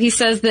 And so he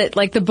says that,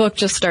 the book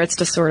just starts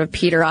to sort of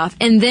peter off.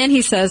 And then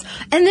he says,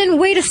 and then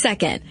wait a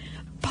second.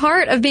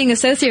 Part of being a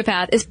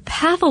sociopath is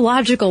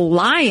pathological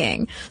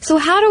lying. So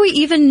how do we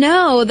even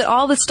know that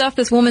all the stuff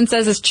this woman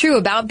says is true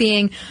about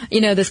being,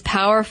 this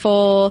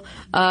powerful,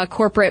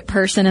 corporate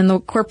person in the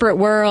corporate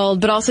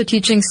world, but also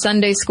teaching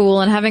Sunday school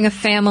and having a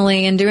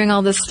family and doing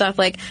all this stuff?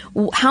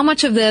 How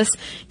much of this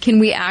can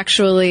we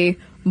actually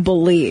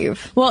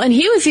believe? Well, and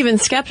he was even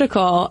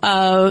skeptical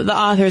of the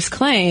author's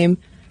claim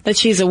that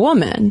she's a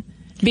woman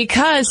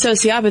because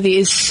sociopathy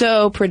is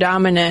so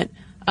predominant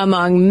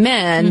among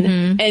men.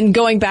 Mm-hmm. And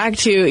going back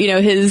to,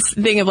 his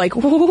thing of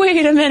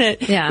wait a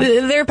minute. Yeah.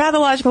 They're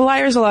pathological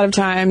liars a lot of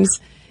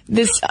times.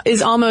 This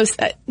is almost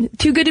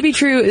too good to be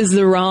true is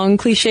the wrong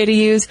cliche to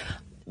use.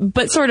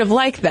 But sort of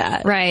like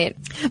that. Right.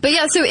 But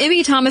yeah, so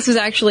M.E. Thomas was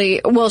actually,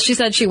 she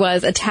said she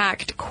was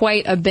attacked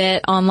quite a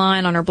bit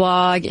online on her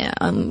blog,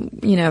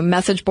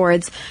 message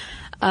boards,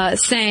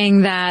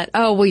 saying that,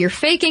 you're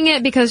faking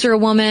it because you're a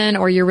woman,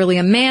 or you're really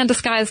a man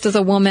disguised as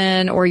a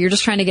woman, or you're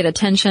just trying to get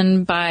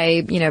attention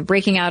by,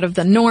 breaking out of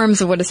the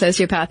norms of what a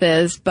sociopath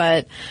is.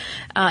 But,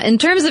 in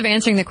terms of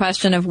answering the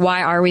question of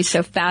why are we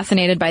so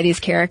fascinated by these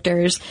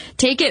characters,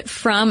 take it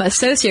from a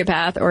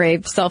sociopath or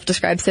a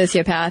self-described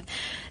sociopath.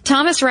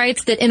 Thomas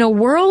writes that in a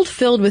world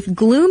filled with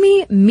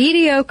gloomy,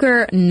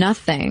 mediocre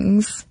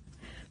nothings,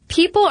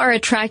 people are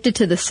attracted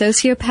to the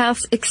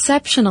sociopath's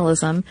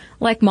exceptionalism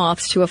like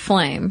moths to a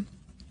flame.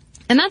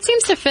 And that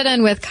seems to fit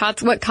in with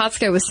what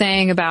Kotsko was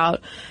saying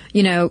about,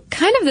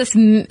 kind of this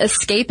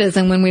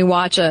escapism when we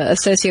watch a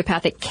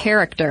sociopathic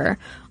character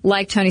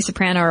like Tony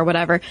Soprano or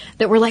whatever,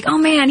 that we're like, oh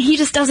man, he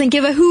just doesn't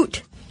give a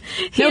hoot.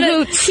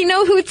 No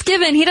hoots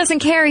given. He doesn't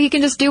care. He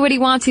can just do what he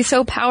wants. He's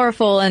so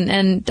powerful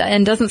and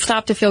doesn't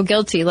stop to feel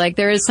guilty.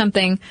 There is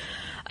something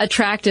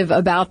attractive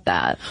about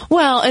that.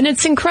 Well, and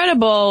it's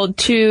incredible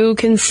to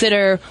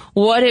consider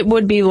what it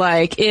would be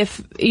like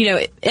if,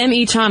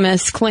 M.E.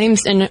 Thomas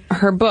claims in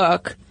her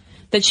book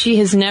that she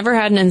has never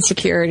had an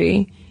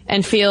insecurity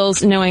and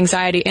feels no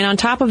anxiety. And on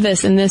top of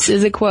this, and this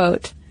is a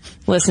quote,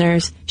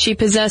 listeners, she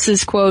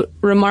possesses, quote,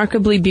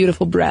 remarkably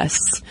beautiful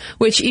breasts,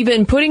 which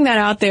even putting that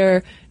out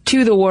there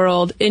to the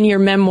world in your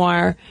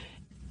memoir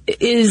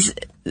is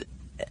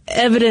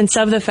evidence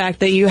of the fact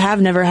that you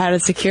have never had a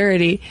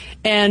security.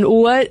 And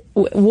what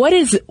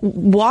is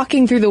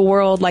walking through the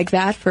world like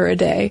that for a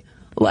day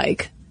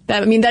like?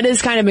 That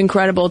is kind of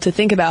incredible to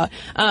think about.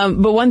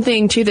 But one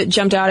thing too that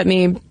jumped out at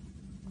me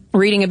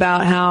reading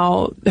about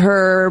how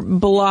her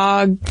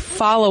blog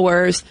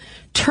followers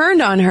turned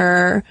on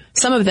her,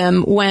 some of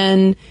them,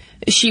 when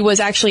she was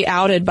actually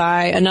outed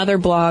by another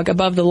blog,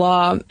 Above the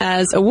Law,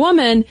 as a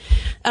woman.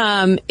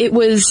 It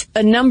was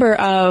a number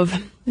of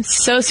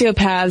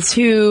sociopaths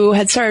who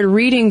had started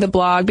reading the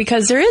blog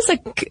because there is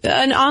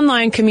an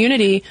online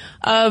community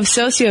of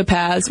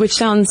sociopaths, which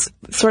sounds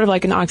sort of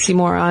like an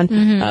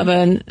oxymoron of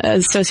a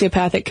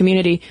sociopathic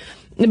community.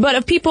 But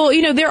of people,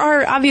 there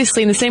are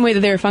obviously, in the same way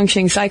that there are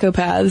functioning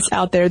psychopaths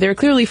out there, there are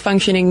clearly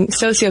functioning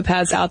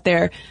sociopaths out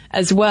there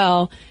as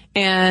well.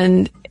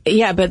 And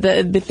yeah, but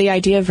the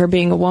idea of her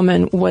being a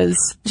woman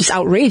was just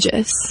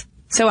outrageous.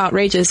 So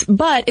outrageous.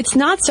 But it's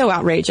not so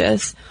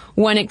outrageous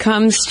when it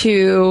comes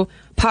to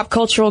pop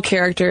cultural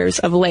characters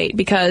of late,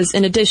 because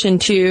in addition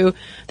to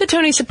the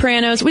Tony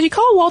Sopranos, would you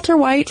call Walter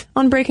White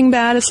on Breaking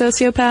Bad a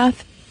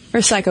sociopath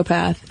or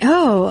psychopath?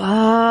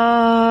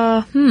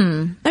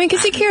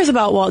 Because he cares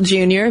about Walt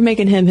Jr.,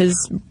 making him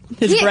his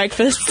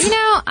breakfast.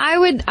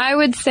 I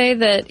would say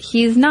that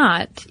he's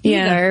not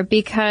either,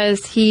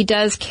 because he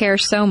does care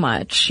so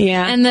much.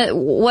 Yeah. And that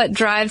what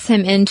drives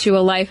him into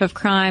a life of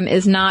crime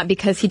is not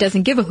because he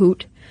doesn't give a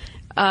hoot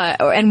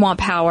and want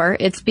power.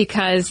 It's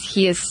because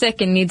he is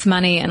sick and needs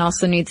money and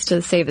also needs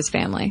to save his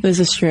family. This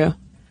is true.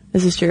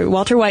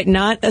 Walter White,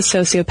 not a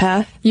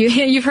sociopath.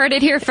 You've heard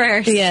it here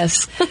first.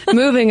 Yes.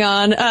 Moving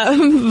on.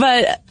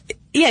 But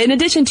yeah, in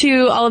addition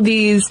to all of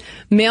these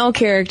male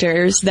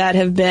characters that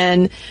have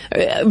been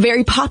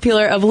very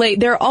popular of late,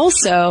 there are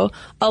also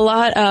a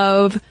lot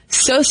of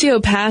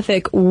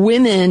sociopathic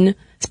women,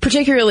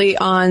 particularly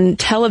on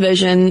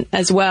television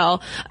as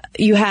well.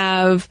 You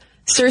have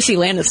Cersei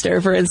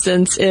Lannister, for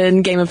instance,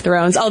 in Game of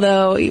Thrones,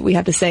 although we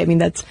have to say,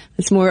 that's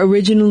more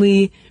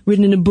originally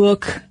written in a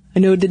book I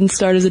know it didn't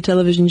start as a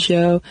television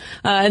show.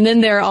 And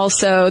then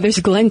there's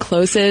Glenn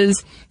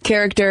Close's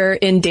character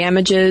in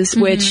Damages,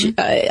 which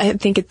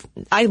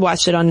I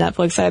watched it on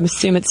Netflix. I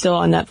assume it's still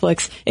on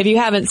Netflix. If you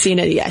haven't seen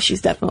it, yeah,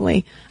 she's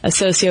definitely a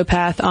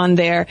sociopath on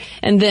there.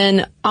 And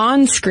then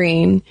on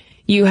screen,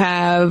 you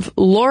have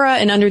Laura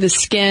in Under the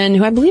Skin,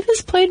 who I believe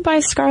is played by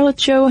Scarlett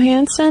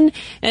Johansson.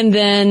 And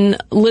then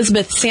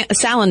Lisbeth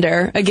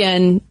Salander,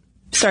 again,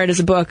 started as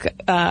a book,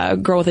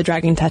 Girl with a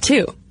Dragon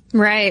Tattoo.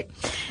 Right.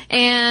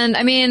 And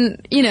I mean,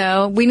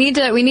 we need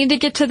to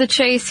get to the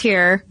chase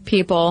here,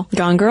 people.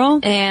 Gone Girl.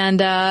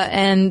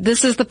 And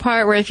this is the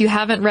part where if you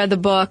haven't read the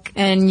book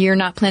and you're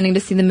not planning to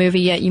see the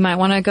movie yet, you might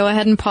want to go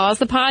ahead and pause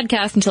the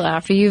podcast until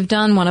after you've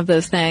done one of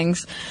those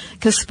things.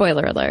 'Cause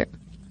spoiler alert.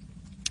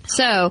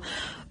 So,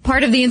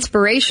 part of the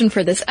inspiration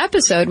for this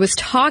episode was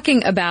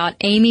talking about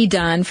Amy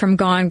Dunn from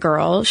Gone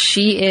Girl.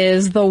 She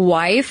is the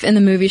wife. In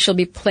the movie, she'll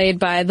be played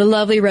by the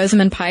lovely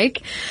Rosamund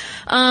Pike.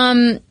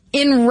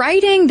 In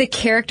writing the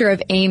character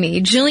of Amy,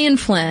 Gillian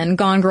Flynn,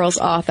 Gone Girl's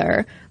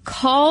author,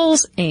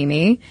 calls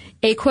Amy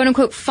a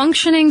quote-unquote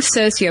functioning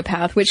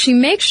sociopath, which she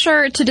makes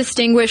sure to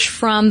distinguish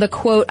from the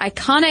quote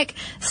iconic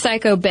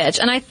psycho bitch.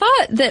 And I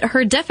thought that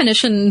her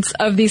definitions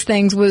of these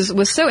things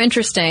was so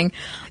interesting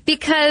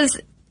because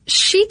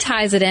she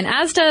ties it in,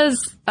 as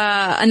does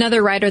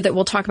another writer that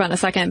we'll talk about in a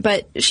second,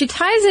 but she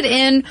ties it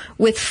in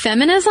with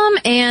feminism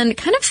and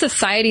kind of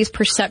society's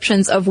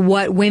perceptions of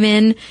what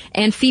women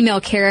and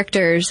female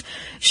characters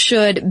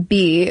should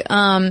be.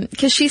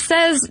 'Cause she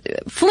says,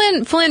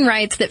 Flynn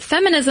writes that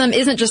feminism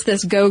isn't just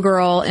this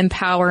go-girl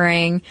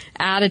empowering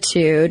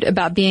attitude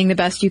about being the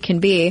best you can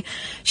be.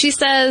 She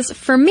says,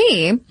 for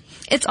me,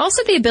 it's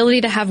also the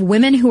ability to have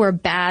women who are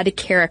bad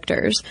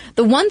characters.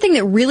 The one thing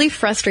that really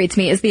frustrates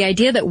me is the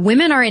idea that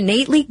women are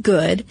innately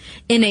good,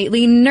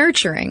 innately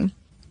nurturing.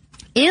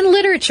 In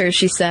literature,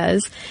 she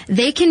says,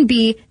 they can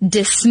be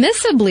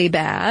dismissibly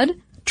bad,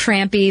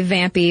 trampy,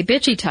 vampy,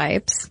 bitchy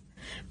types,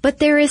 but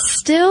there is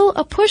still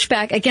a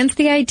pushback against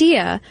the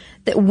idea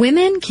that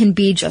women can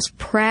be just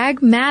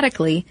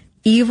pragmatically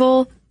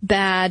evil,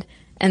 bad,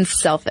 and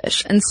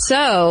selfish. And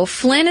so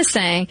Flynn is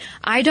saying,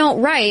 I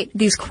don't write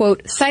these,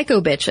 quote,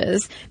 psycho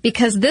bitches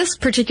because this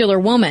particular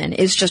woman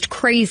is just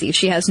crazy.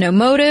 She has no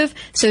motive,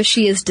 so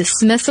she is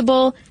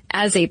dismissible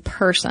as a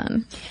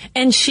person.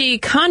 And she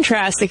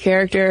contrasts the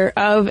character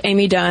of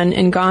Amy Dunn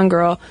in Gone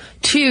Girl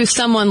to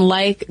someone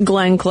like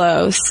Glenn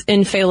Close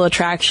in Fatal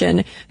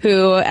Attraction,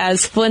 who,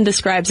 as Flynn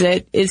describes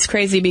it, is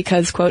crazy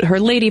because, quote, her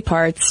lady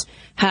parts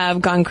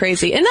have gone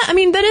crazy. And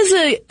that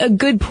is a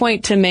good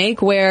point to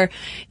make, where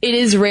it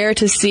is rare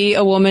to see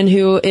a woman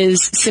who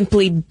is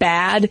simply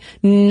bad,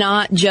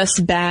 not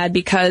just bad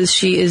because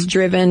she is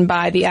driven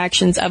by the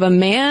actions of a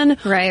man,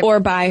 right, or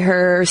by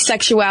her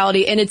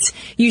sexuality. And it's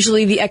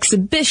usually the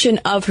exhibition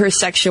of her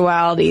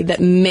sexuality that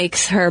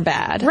makes her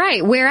bad.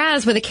 Right.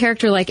 Whereas with a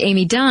character like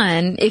Amy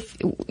Dunn,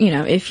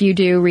 if you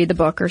do read the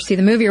book or see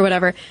the movie or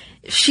whatever,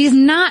 she's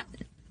not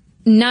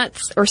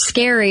nuts or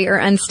scary or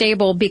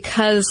unstable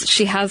because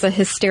she has a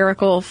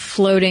hysterical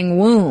floating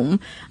womb.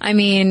 I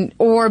mean,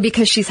 or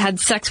because she's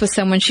had sex with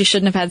someone she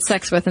shouldn't have had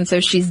sex with and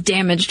so she's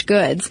damaged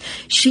goods.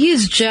 She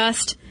is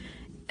just,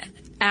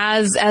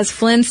 as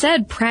Flynn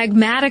said,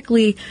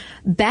 pragmatically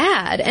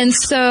bad. And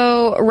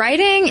so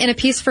writing in a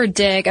piece for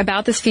Dig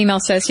about this female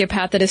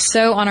sociopath that is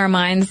so on our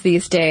minds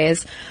these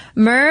days,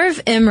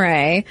 Merv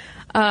Imre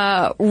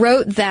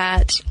wrote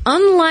that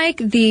unlike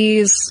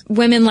these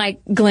women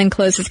like Glenn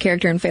Close's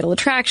character in Fatal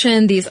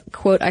Attraction, these,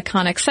 quote,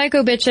 iconic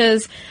psycho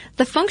bitches,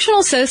 the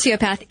functional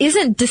sociopath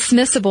isn't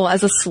dismissible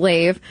as a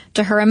slave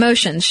to her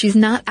emotions. She's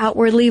not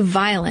outwardly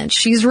violent.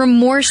 She's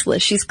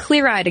remorseless. She's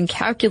clear-eyed and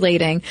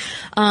calculating.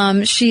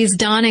 She's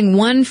donning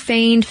one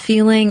feigned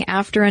feeling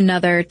after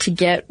another to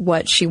get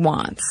what she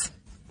wants.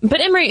 But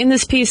Imre in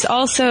this piece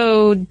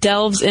also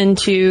delves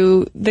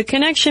into the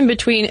connection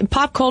between,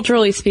 pop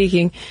culturally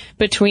speaking,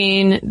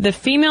 between the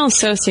female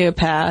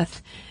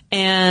sociopath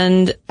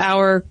and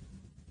our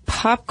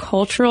pop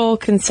cultural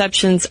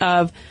conceptions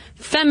of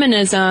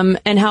feminism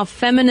and how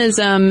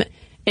feminism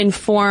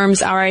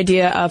informs our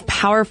idea of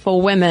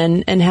powerful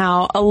women, and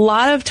how a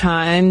lot of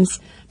times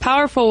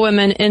powerful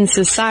women in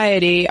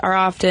society are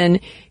often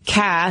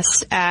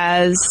cast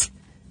as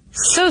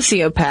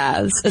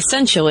sociopaths,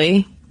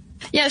 essentially.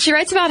 Yeah, she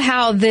writes about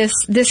how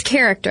this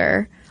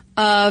character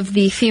of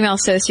the female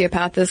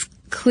sociopath, this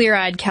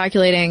clear-eyed,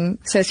 calculating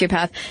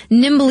sociopath,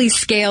 nimbly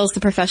scales the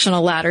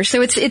professional ladder.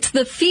 So it's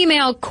the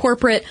female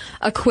corporate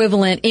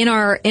equivalent in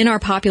our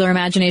popular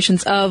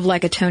imaginations of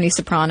like a Tony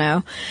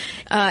Soprano.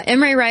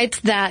 Imre writes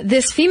that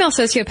this female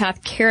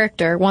sociopath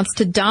character wants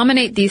to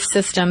dominate these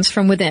systems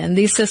from within,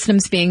 these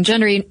systems being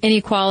gender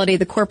inequality,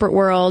 the corporate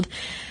world.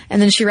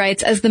 And then she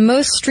writes, as the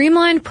most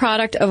streamlined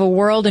product of a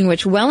world in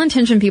which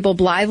well-intentioned people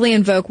blithely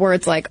invoke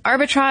words like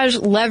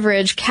arbitrage,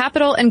 leverage,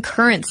 capital, and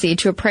currency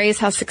to appraise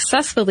how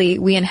successfully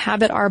we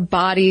inhabit our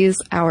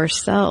bodies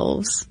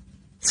ourselves.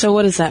 So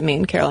what does that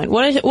mean, Caroline?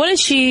 What is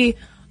she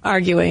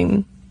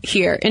arguing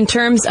here in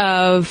terms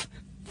of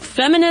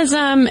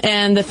feminism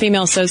and the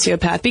female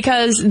sociopath,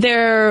 because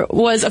there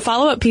was a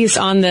follow-up piece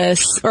on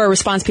this, or a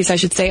response piece, I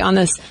should say, on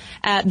this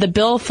at the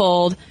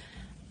Billfold,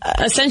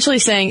 essentially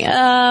saying,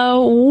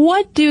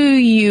 what do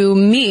you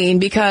mean?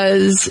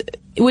 Because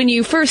when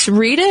you first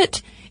read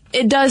it,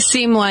 it does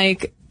seem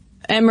like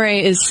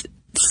Emre is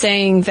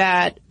saying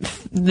that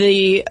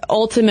the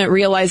ultimate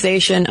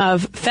realization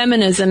of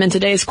feminism in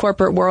today's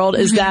corporate world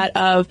is that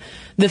of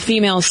the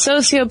female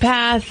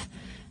sociopath,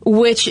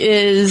 which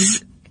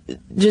is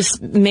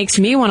just makes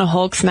me want to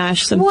Hulk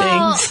smash some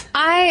things.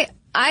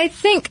 I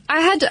think I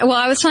had to, well,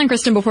 I was telling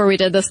Kristen before we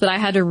did this that I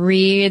had to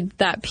read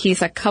that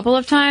piece a couple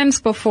of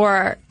times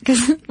before,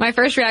 because my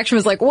first reaction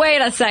was like,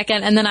 wait a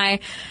second, and then I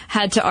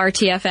had to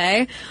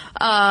RTFA.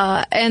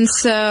 And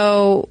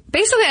so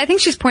basically I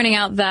think she's pointing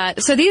out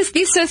that, so these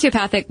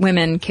sociopathic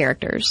women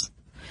characters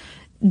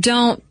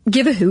don't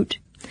give a hoot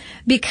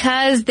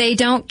because they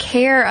don't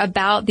care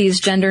about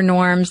these gender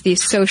norms,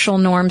 these social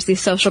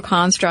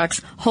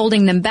constructs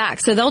holding them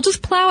back. So they'll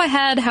just plow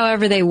ahead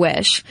however they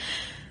wish.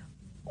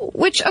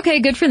 Which,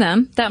 okay, good for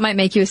them. That might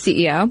make you a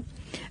CEO.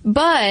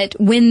 But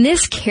when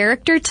this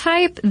character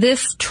type,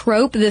 this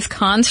trope, this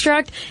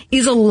construct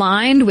is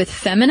aligned with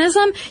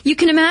feminism, you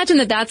can imagine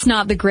that that's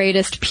not the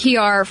greatest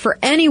PR for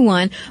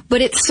anyone,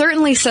 but it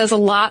certainly says a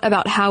lot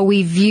about how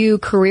we view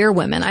career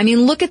women. I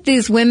mean, look at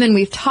these women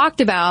we've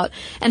talked about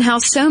and how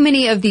so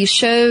many of these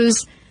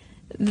shows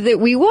that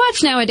we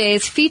watch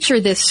nowadays feature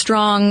this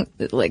strong,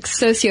 like,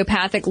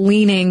 sociopathic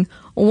leaning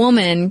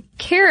woman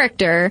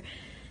character.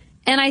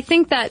 And I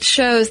think that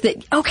shows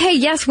that, okay,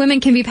 yes, women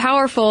can be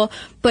powerful,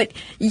 but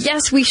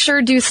yes, we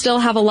sure do still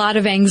have a lot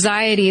of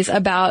anxieties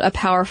about a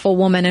powerful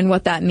woman and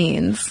what that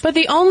means. But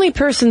the only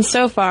person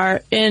so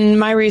far in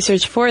my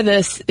research for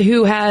this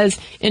who has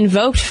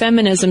invoked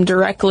feminism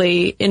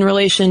directly in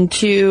relation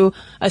to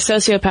a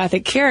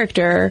sociopathic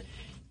character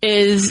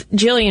is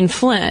Gillian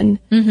Flynn.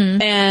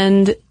 Mm-hmm.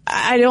 And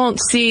I don't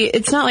see,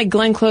 it's not like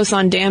Glenn Close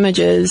on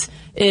Damages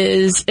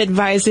is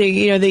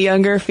advising, the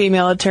younger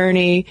female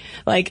attorney,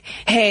 like,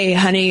 hey,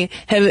 honey,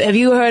 have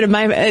you heard of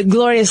my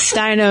Gloria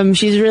Steinem?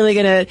 She's really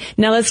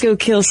now let's go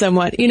kill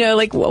someone.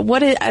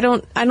 I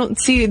don't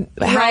see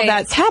how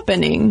that's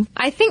happening.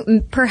 I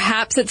think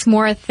perhaps it's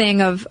more a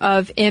thing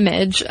of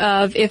image,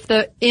 of if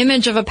the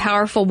image of a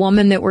powerful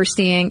woman that we're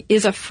seeing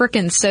is a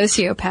frickin'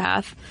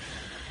 sociopath,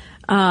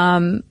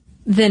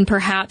 then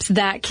perhaps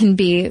that can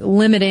be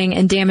limiting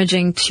and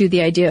damaging to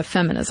the idea of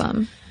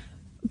feminism.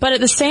 But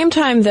at the same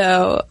time,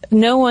 though,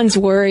 no one's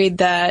worried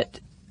that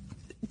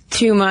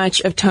too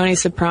much of Tony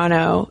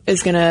Soprano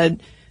is going to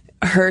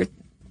hurt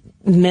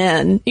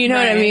men. You know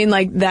what I mean?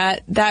 Like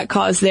that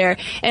cause there.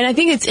 And I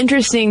think it's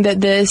interesting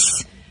that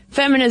this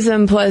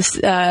feminism plus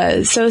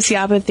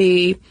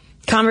sociopathy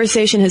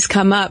conversation has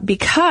come up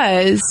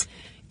because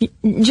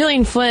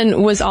Gillian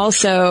Flynn was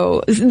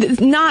also,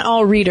 not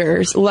all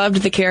readers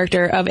loved the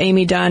character of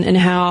Amy Dunn and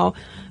how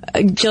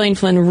Gillian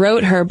Flynn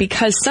wrote her,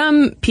 because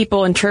some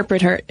people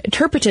interpreted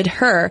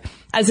her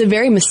as a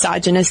very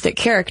misogynistic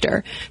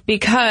character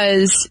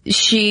because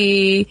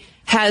she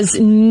has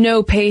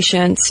no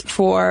patience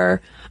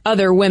for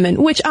other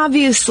women, which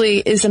obviously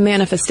is a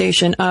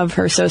manifestation of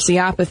her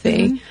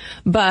sociopathy.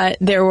 Mm-hmm. But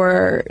there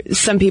were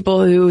some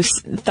people who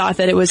thought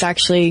that it was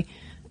actually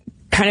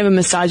kind of a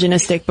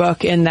misogynistic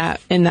book in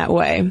that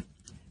way.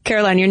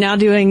 Caroline, you're now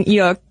doing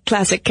your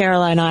classic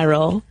Caroline eye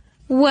roll.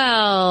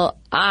 Well,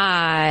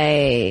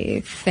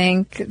 I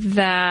think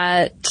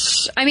that,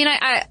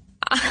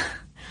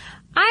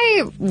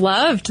 I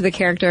loved the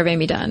character of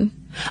Amy Dunn.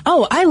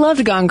 Oh, I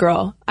loved Gone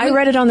Girl. I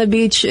read it on the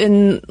beach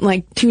in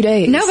like 2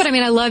 days. No, but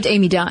I loved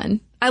Amy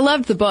Dunn. I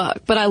loved the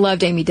book, but I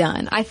loved Amy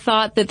Dunn. I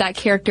thought that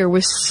character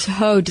was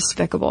so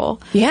despicable.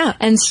 Yeah.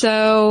 And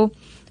so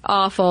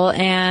awful.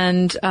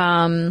 And,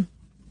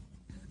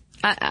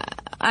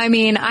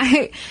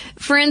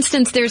 for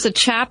instance, there's a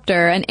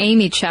chapter, an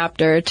Amy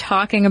chapter,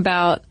 talking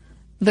about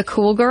the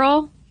cool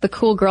girl, the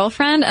cool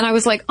girlfriend, and I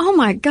was like, oh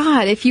my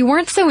God, if you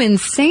weren't so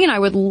insane, I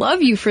would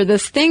love you for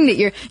this thing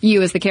that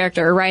you as the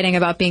character are writing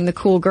about being the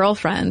cool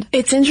girlfriend.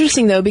 It's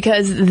interesting though,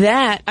 because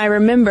that, I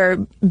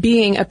remember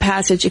being a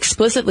passage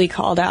explicitly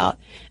called out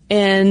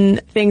in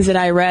things that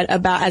I read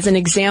about as an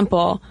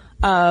example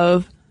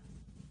of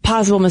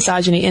possible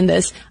misogyny in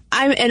this.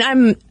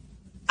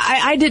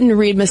 I didn't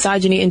read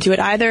misogyny into it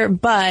either,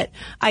 but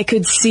I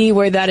could see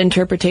where that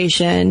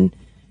interpretation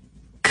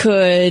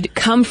could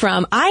come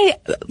from. I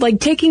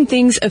like taking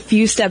things a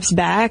few steps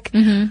back.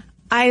 Mm-hmm.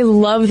 I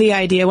love the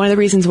idea. One of the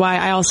reasons why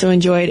I also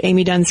enjoyed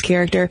Amy Dunn's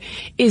character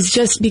is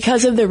just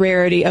because of the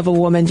rarity of a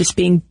woman just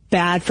being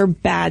bad for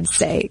bad's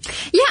sake.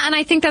 Yeah, and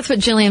I think that's what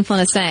Gillian Flynn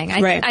is saying.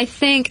 Right. I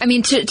think,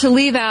 to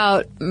leave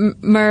out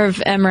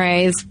Merv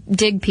Emre's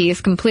dig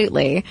piece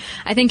completely,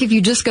 I think if you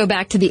just go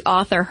back to the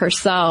author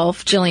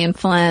herself, Gillian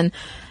Flynn,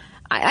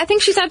 I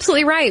think she's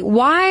absolutely right.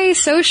 Why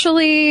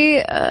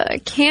socially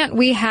can't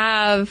we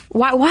have...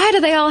 Why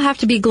do they all have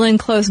to be Glenn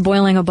Close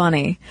boiling a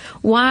bunny?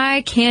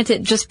 Why can't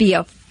it just be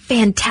a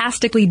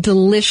fantastically,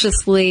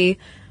 deliciously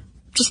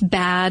just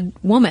bad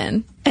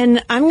woman?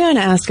 And I'm going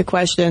to ask a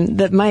question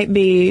that might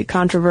be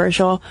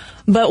controversial,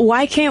 but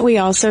why can't we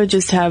also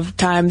just have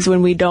times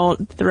when we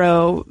don't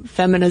throw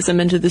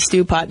feminism into the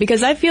stew pot?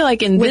 Because I feel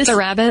like With the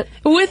rabbit?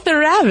 With the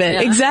rabbit,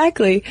 Yeah.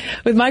 exactly.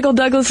 With Michael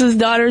Douglas's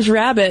daughter's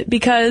rabbit,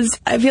 because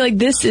I feel like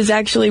this is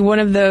actually one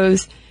of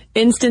those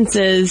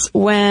instances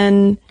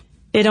when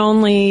it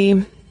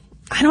only,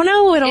 I don't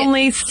know, it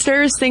only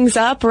stirs things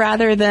up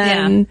rather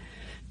than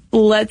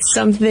lets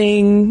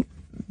something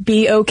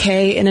be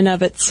okay in and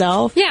of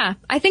itself. Yeah,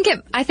 I think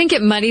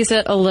it muddies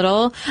it a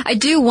little. I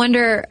do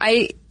wonder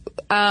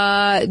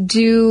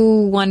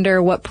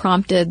what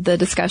prompted the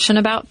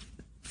discussion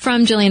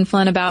from Gillian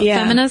Flynn about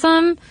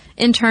feminism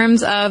in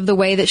terms of the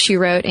way that she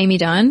wrote Amy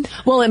Dunn.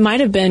 Well, it might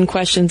have been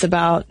questions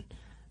about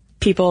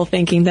people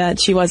thinking that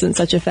she wasn't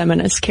such a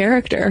feminist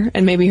character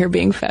and maybe her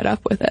being fed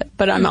up with it.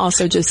 But I'm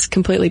also just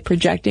completely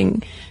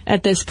projecting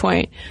at this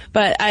point.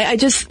 But I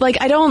just, like,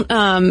 I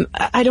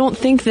don't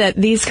think that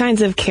these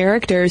kinds of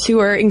characters who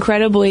are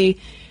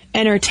incredibly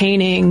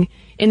entertaining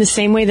in the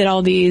same way that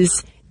all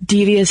these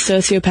devious,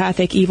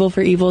 sociopathic, evil for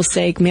evil's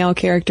sake male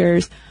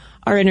characters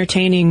are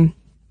entertaining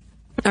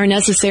are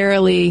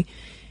necessarily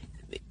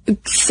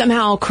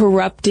somehow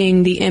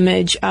corrupting the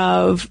image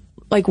of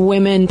like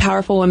women,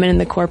 powerful women in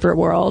the corporate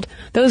world.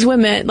 Those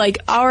women, like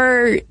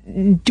our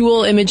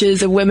dual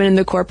images of women in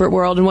the corporate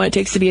world and what it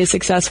takes to be a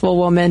successful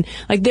woman,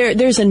 like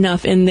there's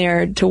enough in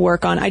there to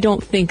work on. I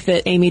don't think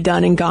that Amy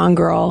Dunn in Gone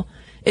Girl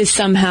is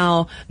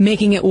somehow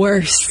making it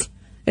worse.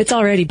 It's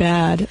already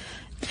bad.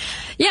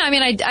 Yeah, I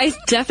mean, I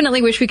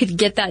definitely wish we could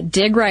get that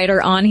dig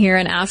writer on here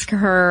and ask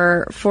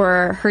her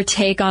for her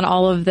take on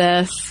all of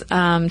this,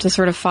 to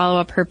sort of follow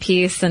up her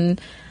piece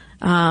and,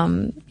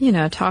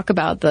 talk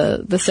about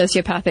the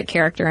sociopathic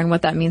character and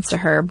what that means to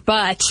her.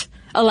 But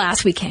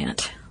alas, we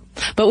can't.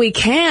 But we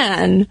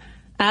can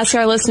ask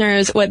our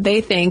listeners what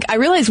they think. I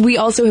realize we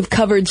also have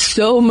covered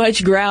so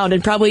much ground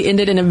and probably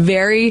ended in a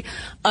very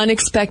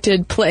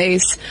unexpected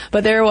place,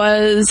 but there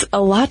was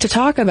a lot to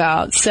talk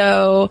about.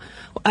 So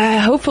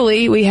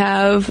hopefully we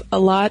have a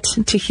lot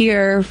to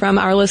hear from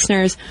our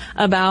listeners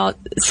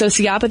about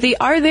sociopathy.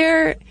 Are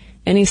there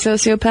any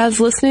sociopaths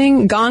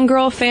listening? Gone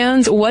Girl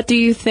fans, what do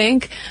you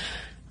think?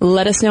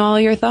 Let us know all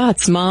your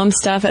thoughts.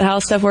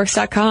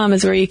 momstuff@howstuffworks.com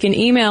is where you can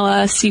email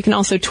us. You can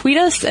also tweet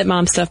us at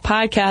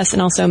momstuffpodcast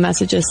and also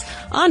message us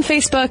on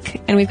Facebook.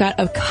 And we've got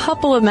a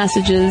couple of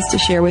messages to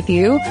share with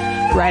you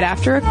right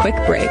after a quick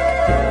break.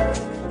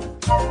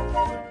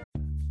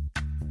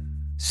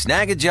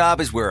 Snag a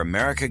Job is where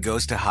America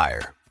goes to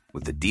hire,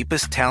 with the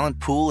deepest talent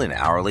pool in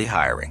hourly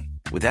hiring.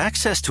 With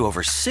access to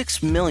over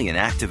 6 million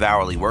active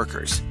hourly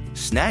workers,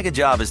 Snag a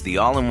Job is the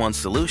all-in-one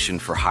solution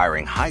for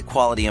hiring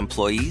high-quality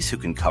employees who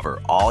can cover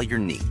all your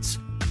needs.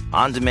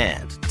 On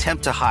demand,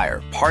 temp to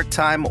hire,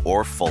 part-time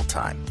or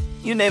full-time.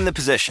 You name the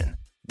position.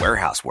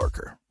 Warehouse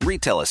worker,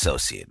 retail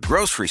associate,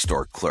 grocery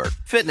store clerk,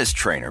 fitness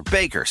trainer,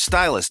 baker,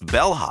 stylist,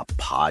 bellhop,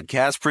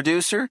 podcast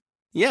producer.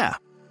 Yeah,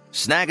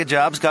 Snag a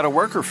Job's got a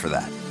worker for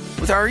that.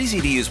 With our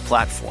easy-to-use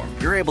platform,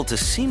 you're able to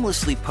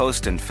seamlessly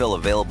post and fill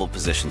available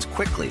positions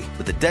quickly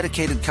with a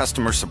dedicated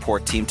customer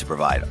support team to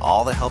provide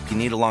all the help you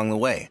need along the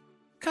way.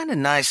 Kind of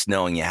nice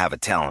knowing you have a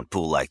talent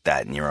pool like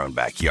that in your own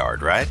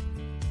backyard, right?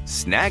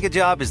 Snag a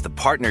Job is the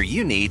partner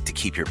you need to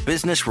keep your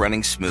business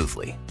running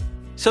smoothly.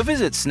 So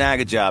visit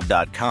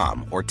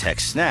snagajob.com or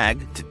text SNAG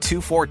to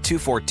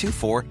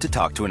 242424 to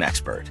talk to an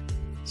expert.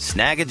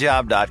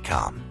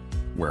 Snagajob.com,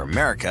 where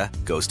America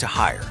goes to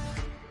hire.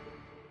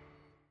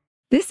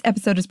 This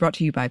episode is brought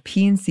to you by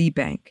PNC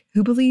Bank,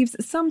 who believes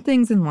some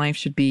things in life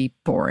should be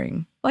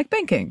boring, like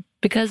banking.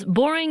 Because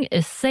boring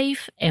is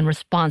safe and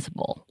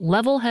responsible,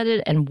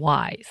 level-headed and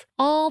wise.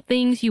 All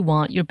things you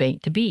want your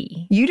bank to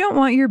be. You don't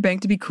want your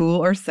bank to be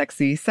cool or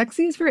sexy.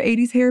 Sexy is for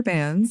 80s hair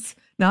bands,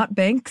 not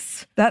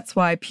banks. That's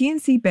why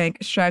PNC Bank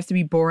strives to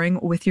be boring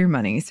with your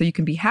money so you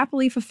can be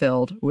happily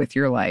fulfilled with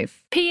your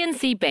life.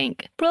 PNC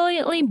Bank,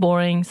 brilliantly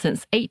boring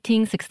since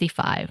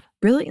 1865.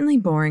 Brilliantly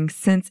Boring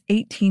Since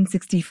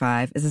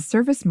 1865 is a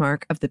service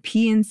mark of the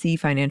PNC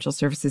Financial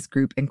Services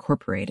Group,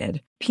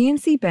 Incorporated.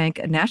 PNC Bank,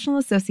 a National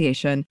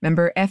Association,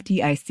 member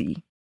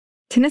FDIC.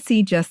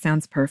 Tennessee just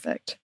sounds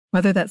perfect.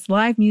 Whether that's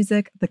live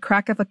music, the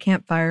crack of a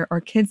campfire,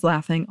 or kids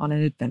laughing on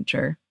an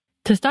adventure.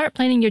 To start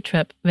planning your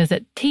trip,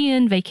 visit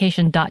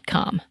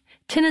tnvacation.com.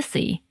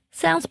 Tennessee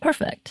sounds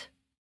perfect.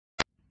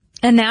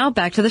 And now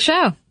back to the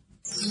show.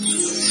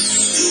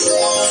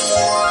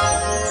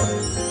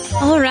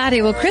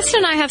 Alrighty, well,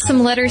 Kristen and I have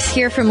some letters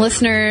here from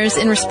listeners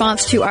in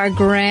response to our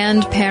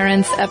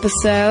grandparents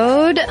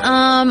episode.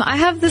 I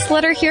have this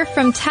letter here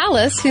from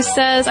Talus, who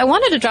says, I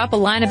wanted to drop a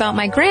line about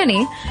my granny,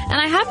 and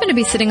I happen to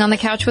be sitting on the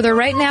couch with her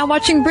right now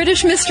watching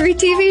British mystery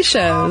TV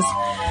shows.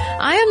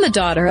 I am the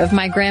daughter of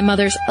my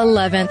grandmother's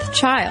 11th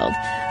child.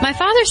 My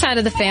father's side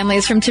of the family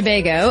is from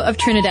Tobago, of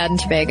Trinidad and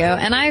Tobago,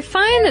 and I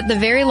find that the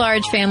very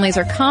large families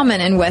are common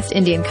in West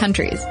Indian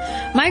countries.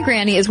 My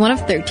granny is one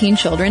of 13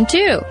 children,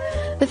 too.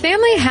 The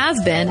family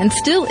has been, and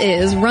still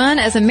is, run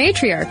as a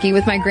matriarchy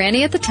with my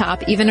granny at the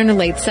top, even in her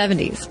late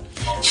 70s.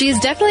 She is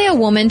definitely a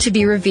woman to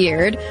be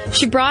revered.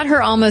 She brought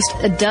her almost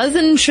a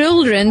dozen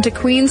children to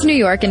Queens, New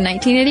York in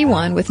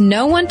 1981 with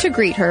no one to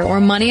greet her or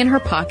money in her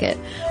pocket,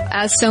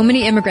 as so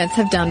many immigrants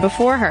have done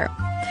before her.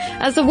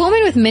 As a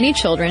woman with many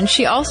children,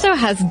 she also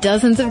has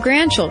dozens of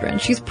grandchildren.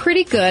 She's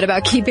pretty good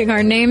about keeping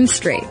our names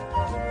straight.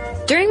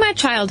 During my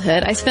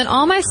childhood, I spent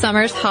all my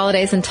summers,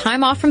 holidays, and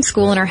time off from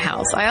school in her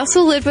house. I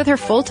also lived with her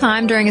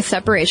full-time during a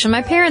separation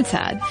my parents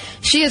had.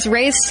 She has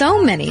raised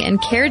so many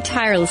and cared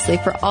tirelessly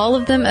for all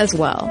of them as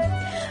well.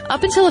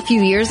 Up until a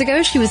few years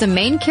ago, she was a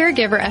main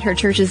caregiver at her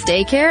church's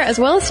daycare, as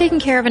well as taking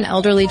care of an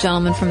elderly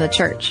gentleman from the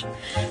church.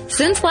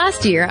 Since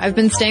last year, I've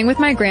been staying with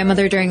my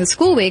grandmother during the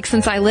school week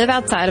since I live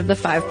outside of the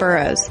 5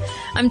 boroughs.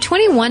 I'm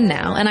 21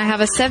 now, and I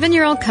have a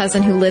 7-year-old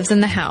cousin who lives in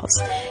the house.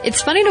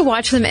 It's funny to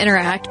watch them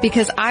interact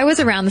because I was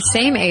around the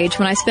same age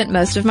when I spent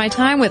most of my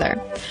time with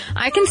her.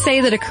 I can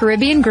say that a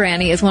Caribbean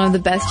granny is one of the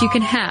best you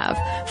can have,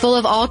 full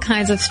of all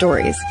kinds of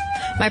stories.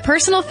 My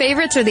personal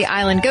favorites are the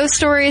island ghost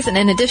stories, and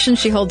in addition,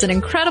 she holds an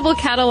incredible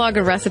catalog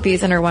of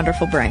recipes in her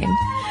wonderful brain.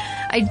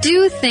 I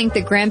do think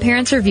that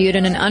grandparents are viewed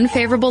in an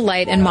unfavorable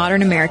light in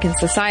modern American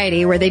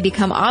society, where they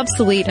become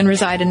obsolete and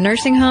reside in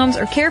nursing homes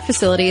or care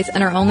facilities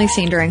and are only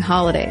seen during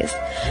holidays.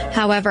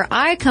 However,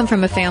 I come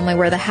from a family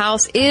where the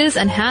house is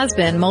and has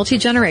been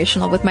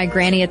multi-generational with my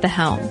granny at the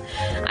helm.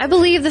 I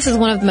believe this is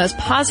one of the most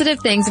positive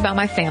things about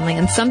my family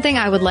and something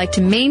I would like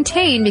to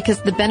maintain because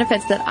of the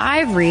benefits that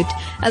I've reaped,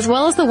 as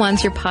well as the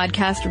ones your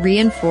podcast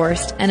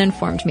reinforced and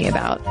informed me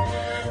about.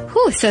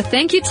 Whew, so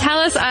thank you,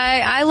 Talis.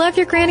 I love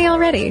your granny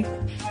already.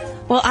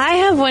 Well, I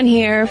have one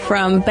here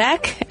from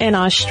Beck in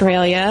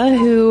Australia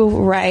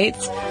who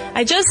writes,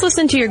 I just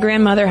listened to your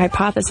grandmother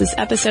hypothesis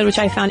episode, which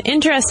I found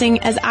interesting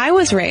as I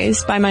was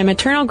raised by my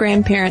maternal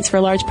grandparents for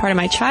a large part of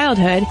my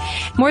childhood.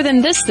 More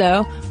than this,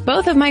 though,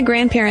 both of my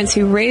grandparents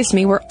who raised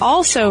me were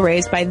also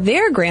raised by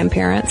their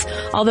grandparents,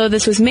 although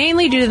this was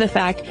mainly due to the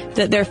fact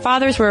that their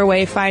fathers were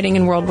away fighting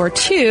in World War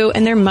II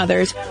and their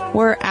mothers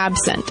were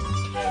absent.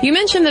 You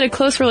mentioned that a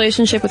close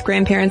relationship with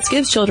grandparents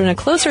gives children a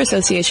closer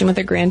association with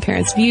their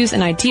grandparents' views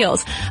and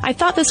ideals. I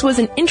thought this was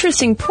an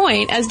interesting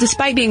point, as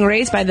despite being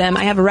raised by them,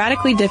 I have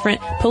radically different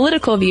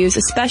political views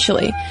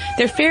especially.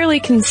 They're fairly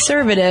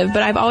conservative,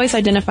 but I've always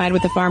identified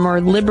with a far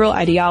more liberal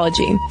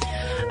ideology.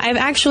 I've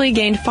actually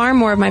gained far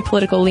more of my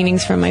political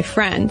leanings from my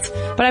friends,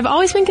 but I've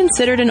always been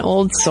considered an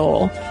old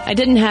soul. I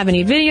didn't have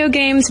any video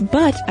games,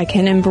 but I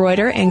can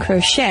embroider and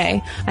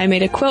crochet. I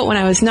made a quilt when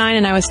I was 9,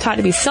 and I was taught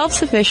to be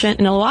self-sufficient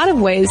in a lot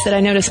of ways that I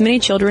notice many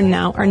children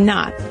now are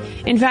not.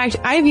 In fact,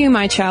 I view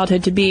my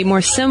childhood to be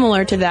more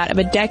similar to that of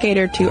a decade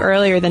or two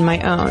earlier than my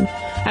own.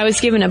 I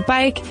was given a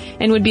bike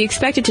and would be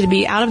expected to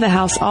be out of the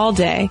house all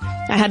day.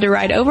 I had to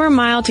ride over a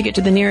mile to get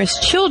to the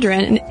nearest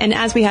children, and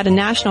as we had a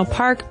national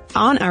park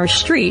on our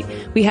street,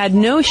 we had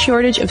no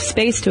shortage of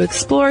space to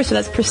explore, so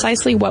that's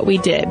precisely what we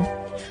did.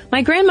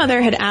 My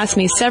grandmother had asked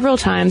me several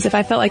times if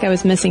I felt like I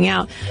was missing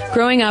out,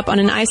 growing up on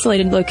an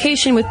isolated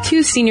location with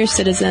 2 senior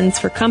citizens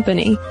for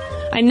company.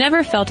 I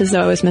never felt as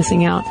though I was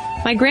missing out.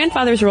 My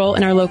grandfather's role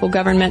in our local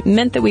government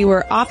meant that we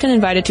were often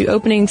invited to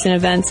openings and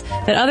events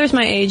that others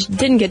my age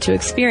didn't get to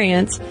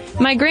experience.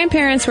 My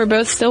grandparents were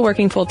both still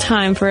working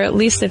full-time for at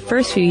least the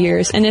first few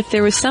years, and if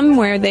there was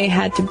somewhere they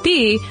had to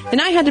be, then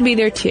I had to be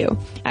there too.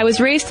 I was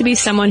raised to be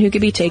someone who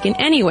could be taken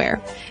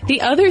anywhere.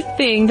 The other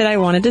thing that I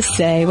wanted to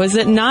say was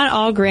that not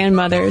all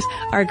grandmothers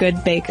are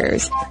good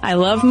bakers. I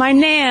love my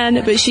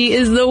Nan, but she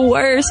is the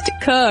worst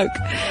cook.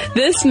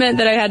 This meant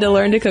that I had to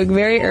learn to cook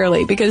very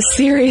early because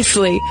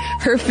seriously,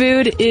 her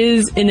food is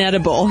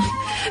inedible.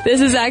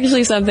 This is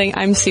actually something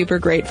I'm super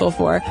grateful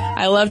for.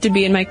 I love to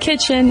be in my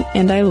kitchen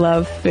and I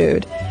love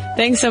food.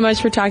 Thanks so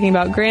much for talking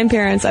about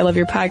grandparents. I love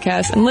your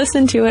podcast and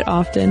listen to it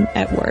often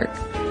at work.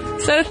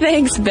 So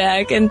thanks,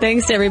 Beck, and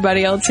thanks to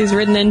everybody else who's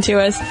written into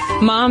us.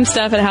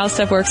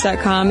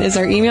 momstuff@howstuffworks.com is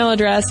our email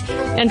address.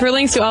 And for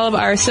links to all of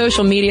our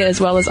social media, as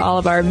well as all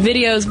of our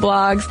videos,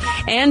 blogs,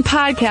 and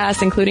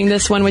podcasts, including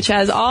this one, which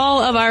has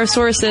all of our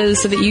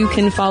sources so that you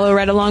can follow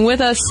right along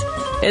with us,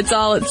 it's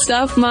all at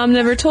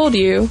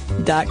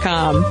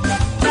stuffmomnevertoldyou.com.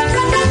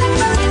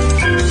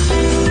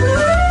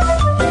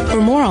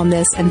 For more on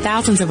this and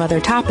thousands of other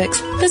topics,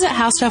 visit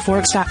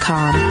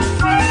howstuffworks.com.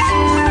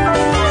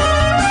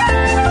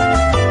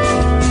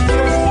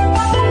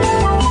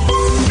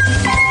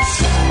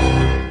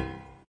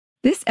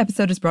 This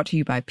episode is brought to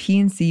you by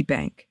PNC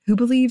Bank, who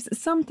believes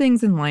some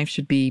things in life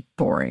should be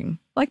boring,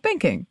 like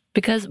banking.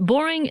 Because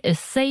boring is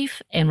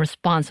safe and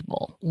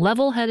responsible,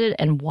 level-headed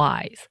and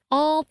wise.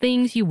 All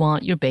things you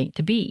want your bank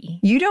to be.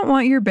 You don't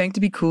want your bank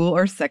to be cool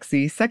or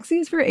sexy. Sexy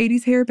is for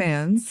 80s hair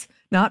bands,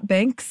 not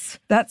banks.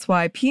 That's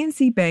why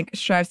PNC Bank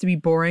strives to be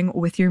boring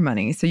with your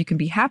money so you can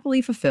be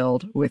happily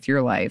fulfilled with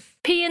your life.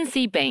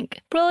 PNC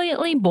Bank,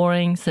 brilliantly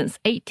boring since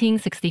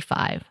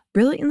 1865.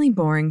 Brilliantly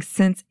Boring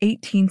Since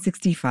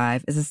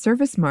 1865 is a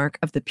service mark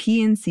of the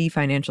PNC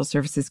Financial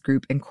Services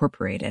Group,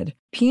 Incorporated.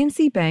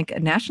 PNC Bank, a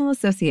National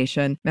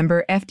Association,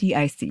 member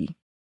FDIC.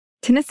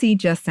 Tennessee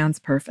just sounds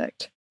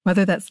perfect.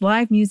 Whether that's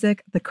live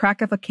music, the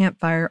crack of a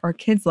campfire, or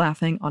kids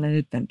laughing on an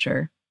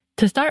adventure.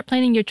 To start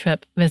planning your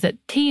trip, visit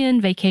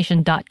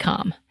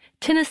tnvacation.com.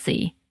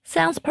 Tennessee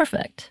sounds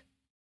perfect.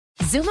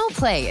 Xumo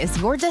Play is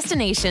your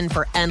destination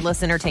for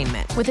endless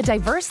entertainment. With a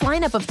diverse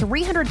lineup of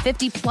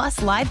 350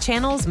 plus live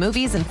channels,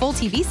 movies, and full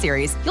TV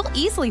series, you'll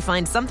easily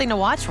find something to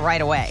watch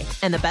right away.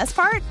 And the best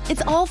part?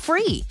 It's all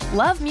free.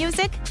 Love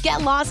music?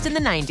 Get lost in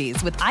the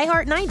 90s with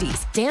iHeart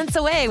 90s, dance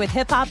away with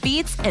hip-hop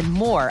beats, and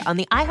more on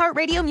the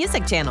iHeartRadio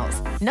music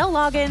channels. No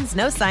logins,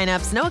 no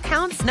signups, no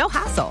accounts, no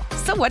hassle.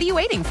 So what are you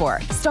waiting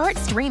for? Start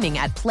streaming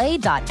at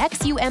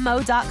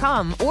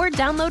play.xumo.com or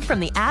download from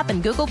the app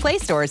and Google Play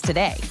stores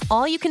today.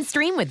 All you can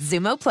stream with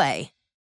Xumo Play.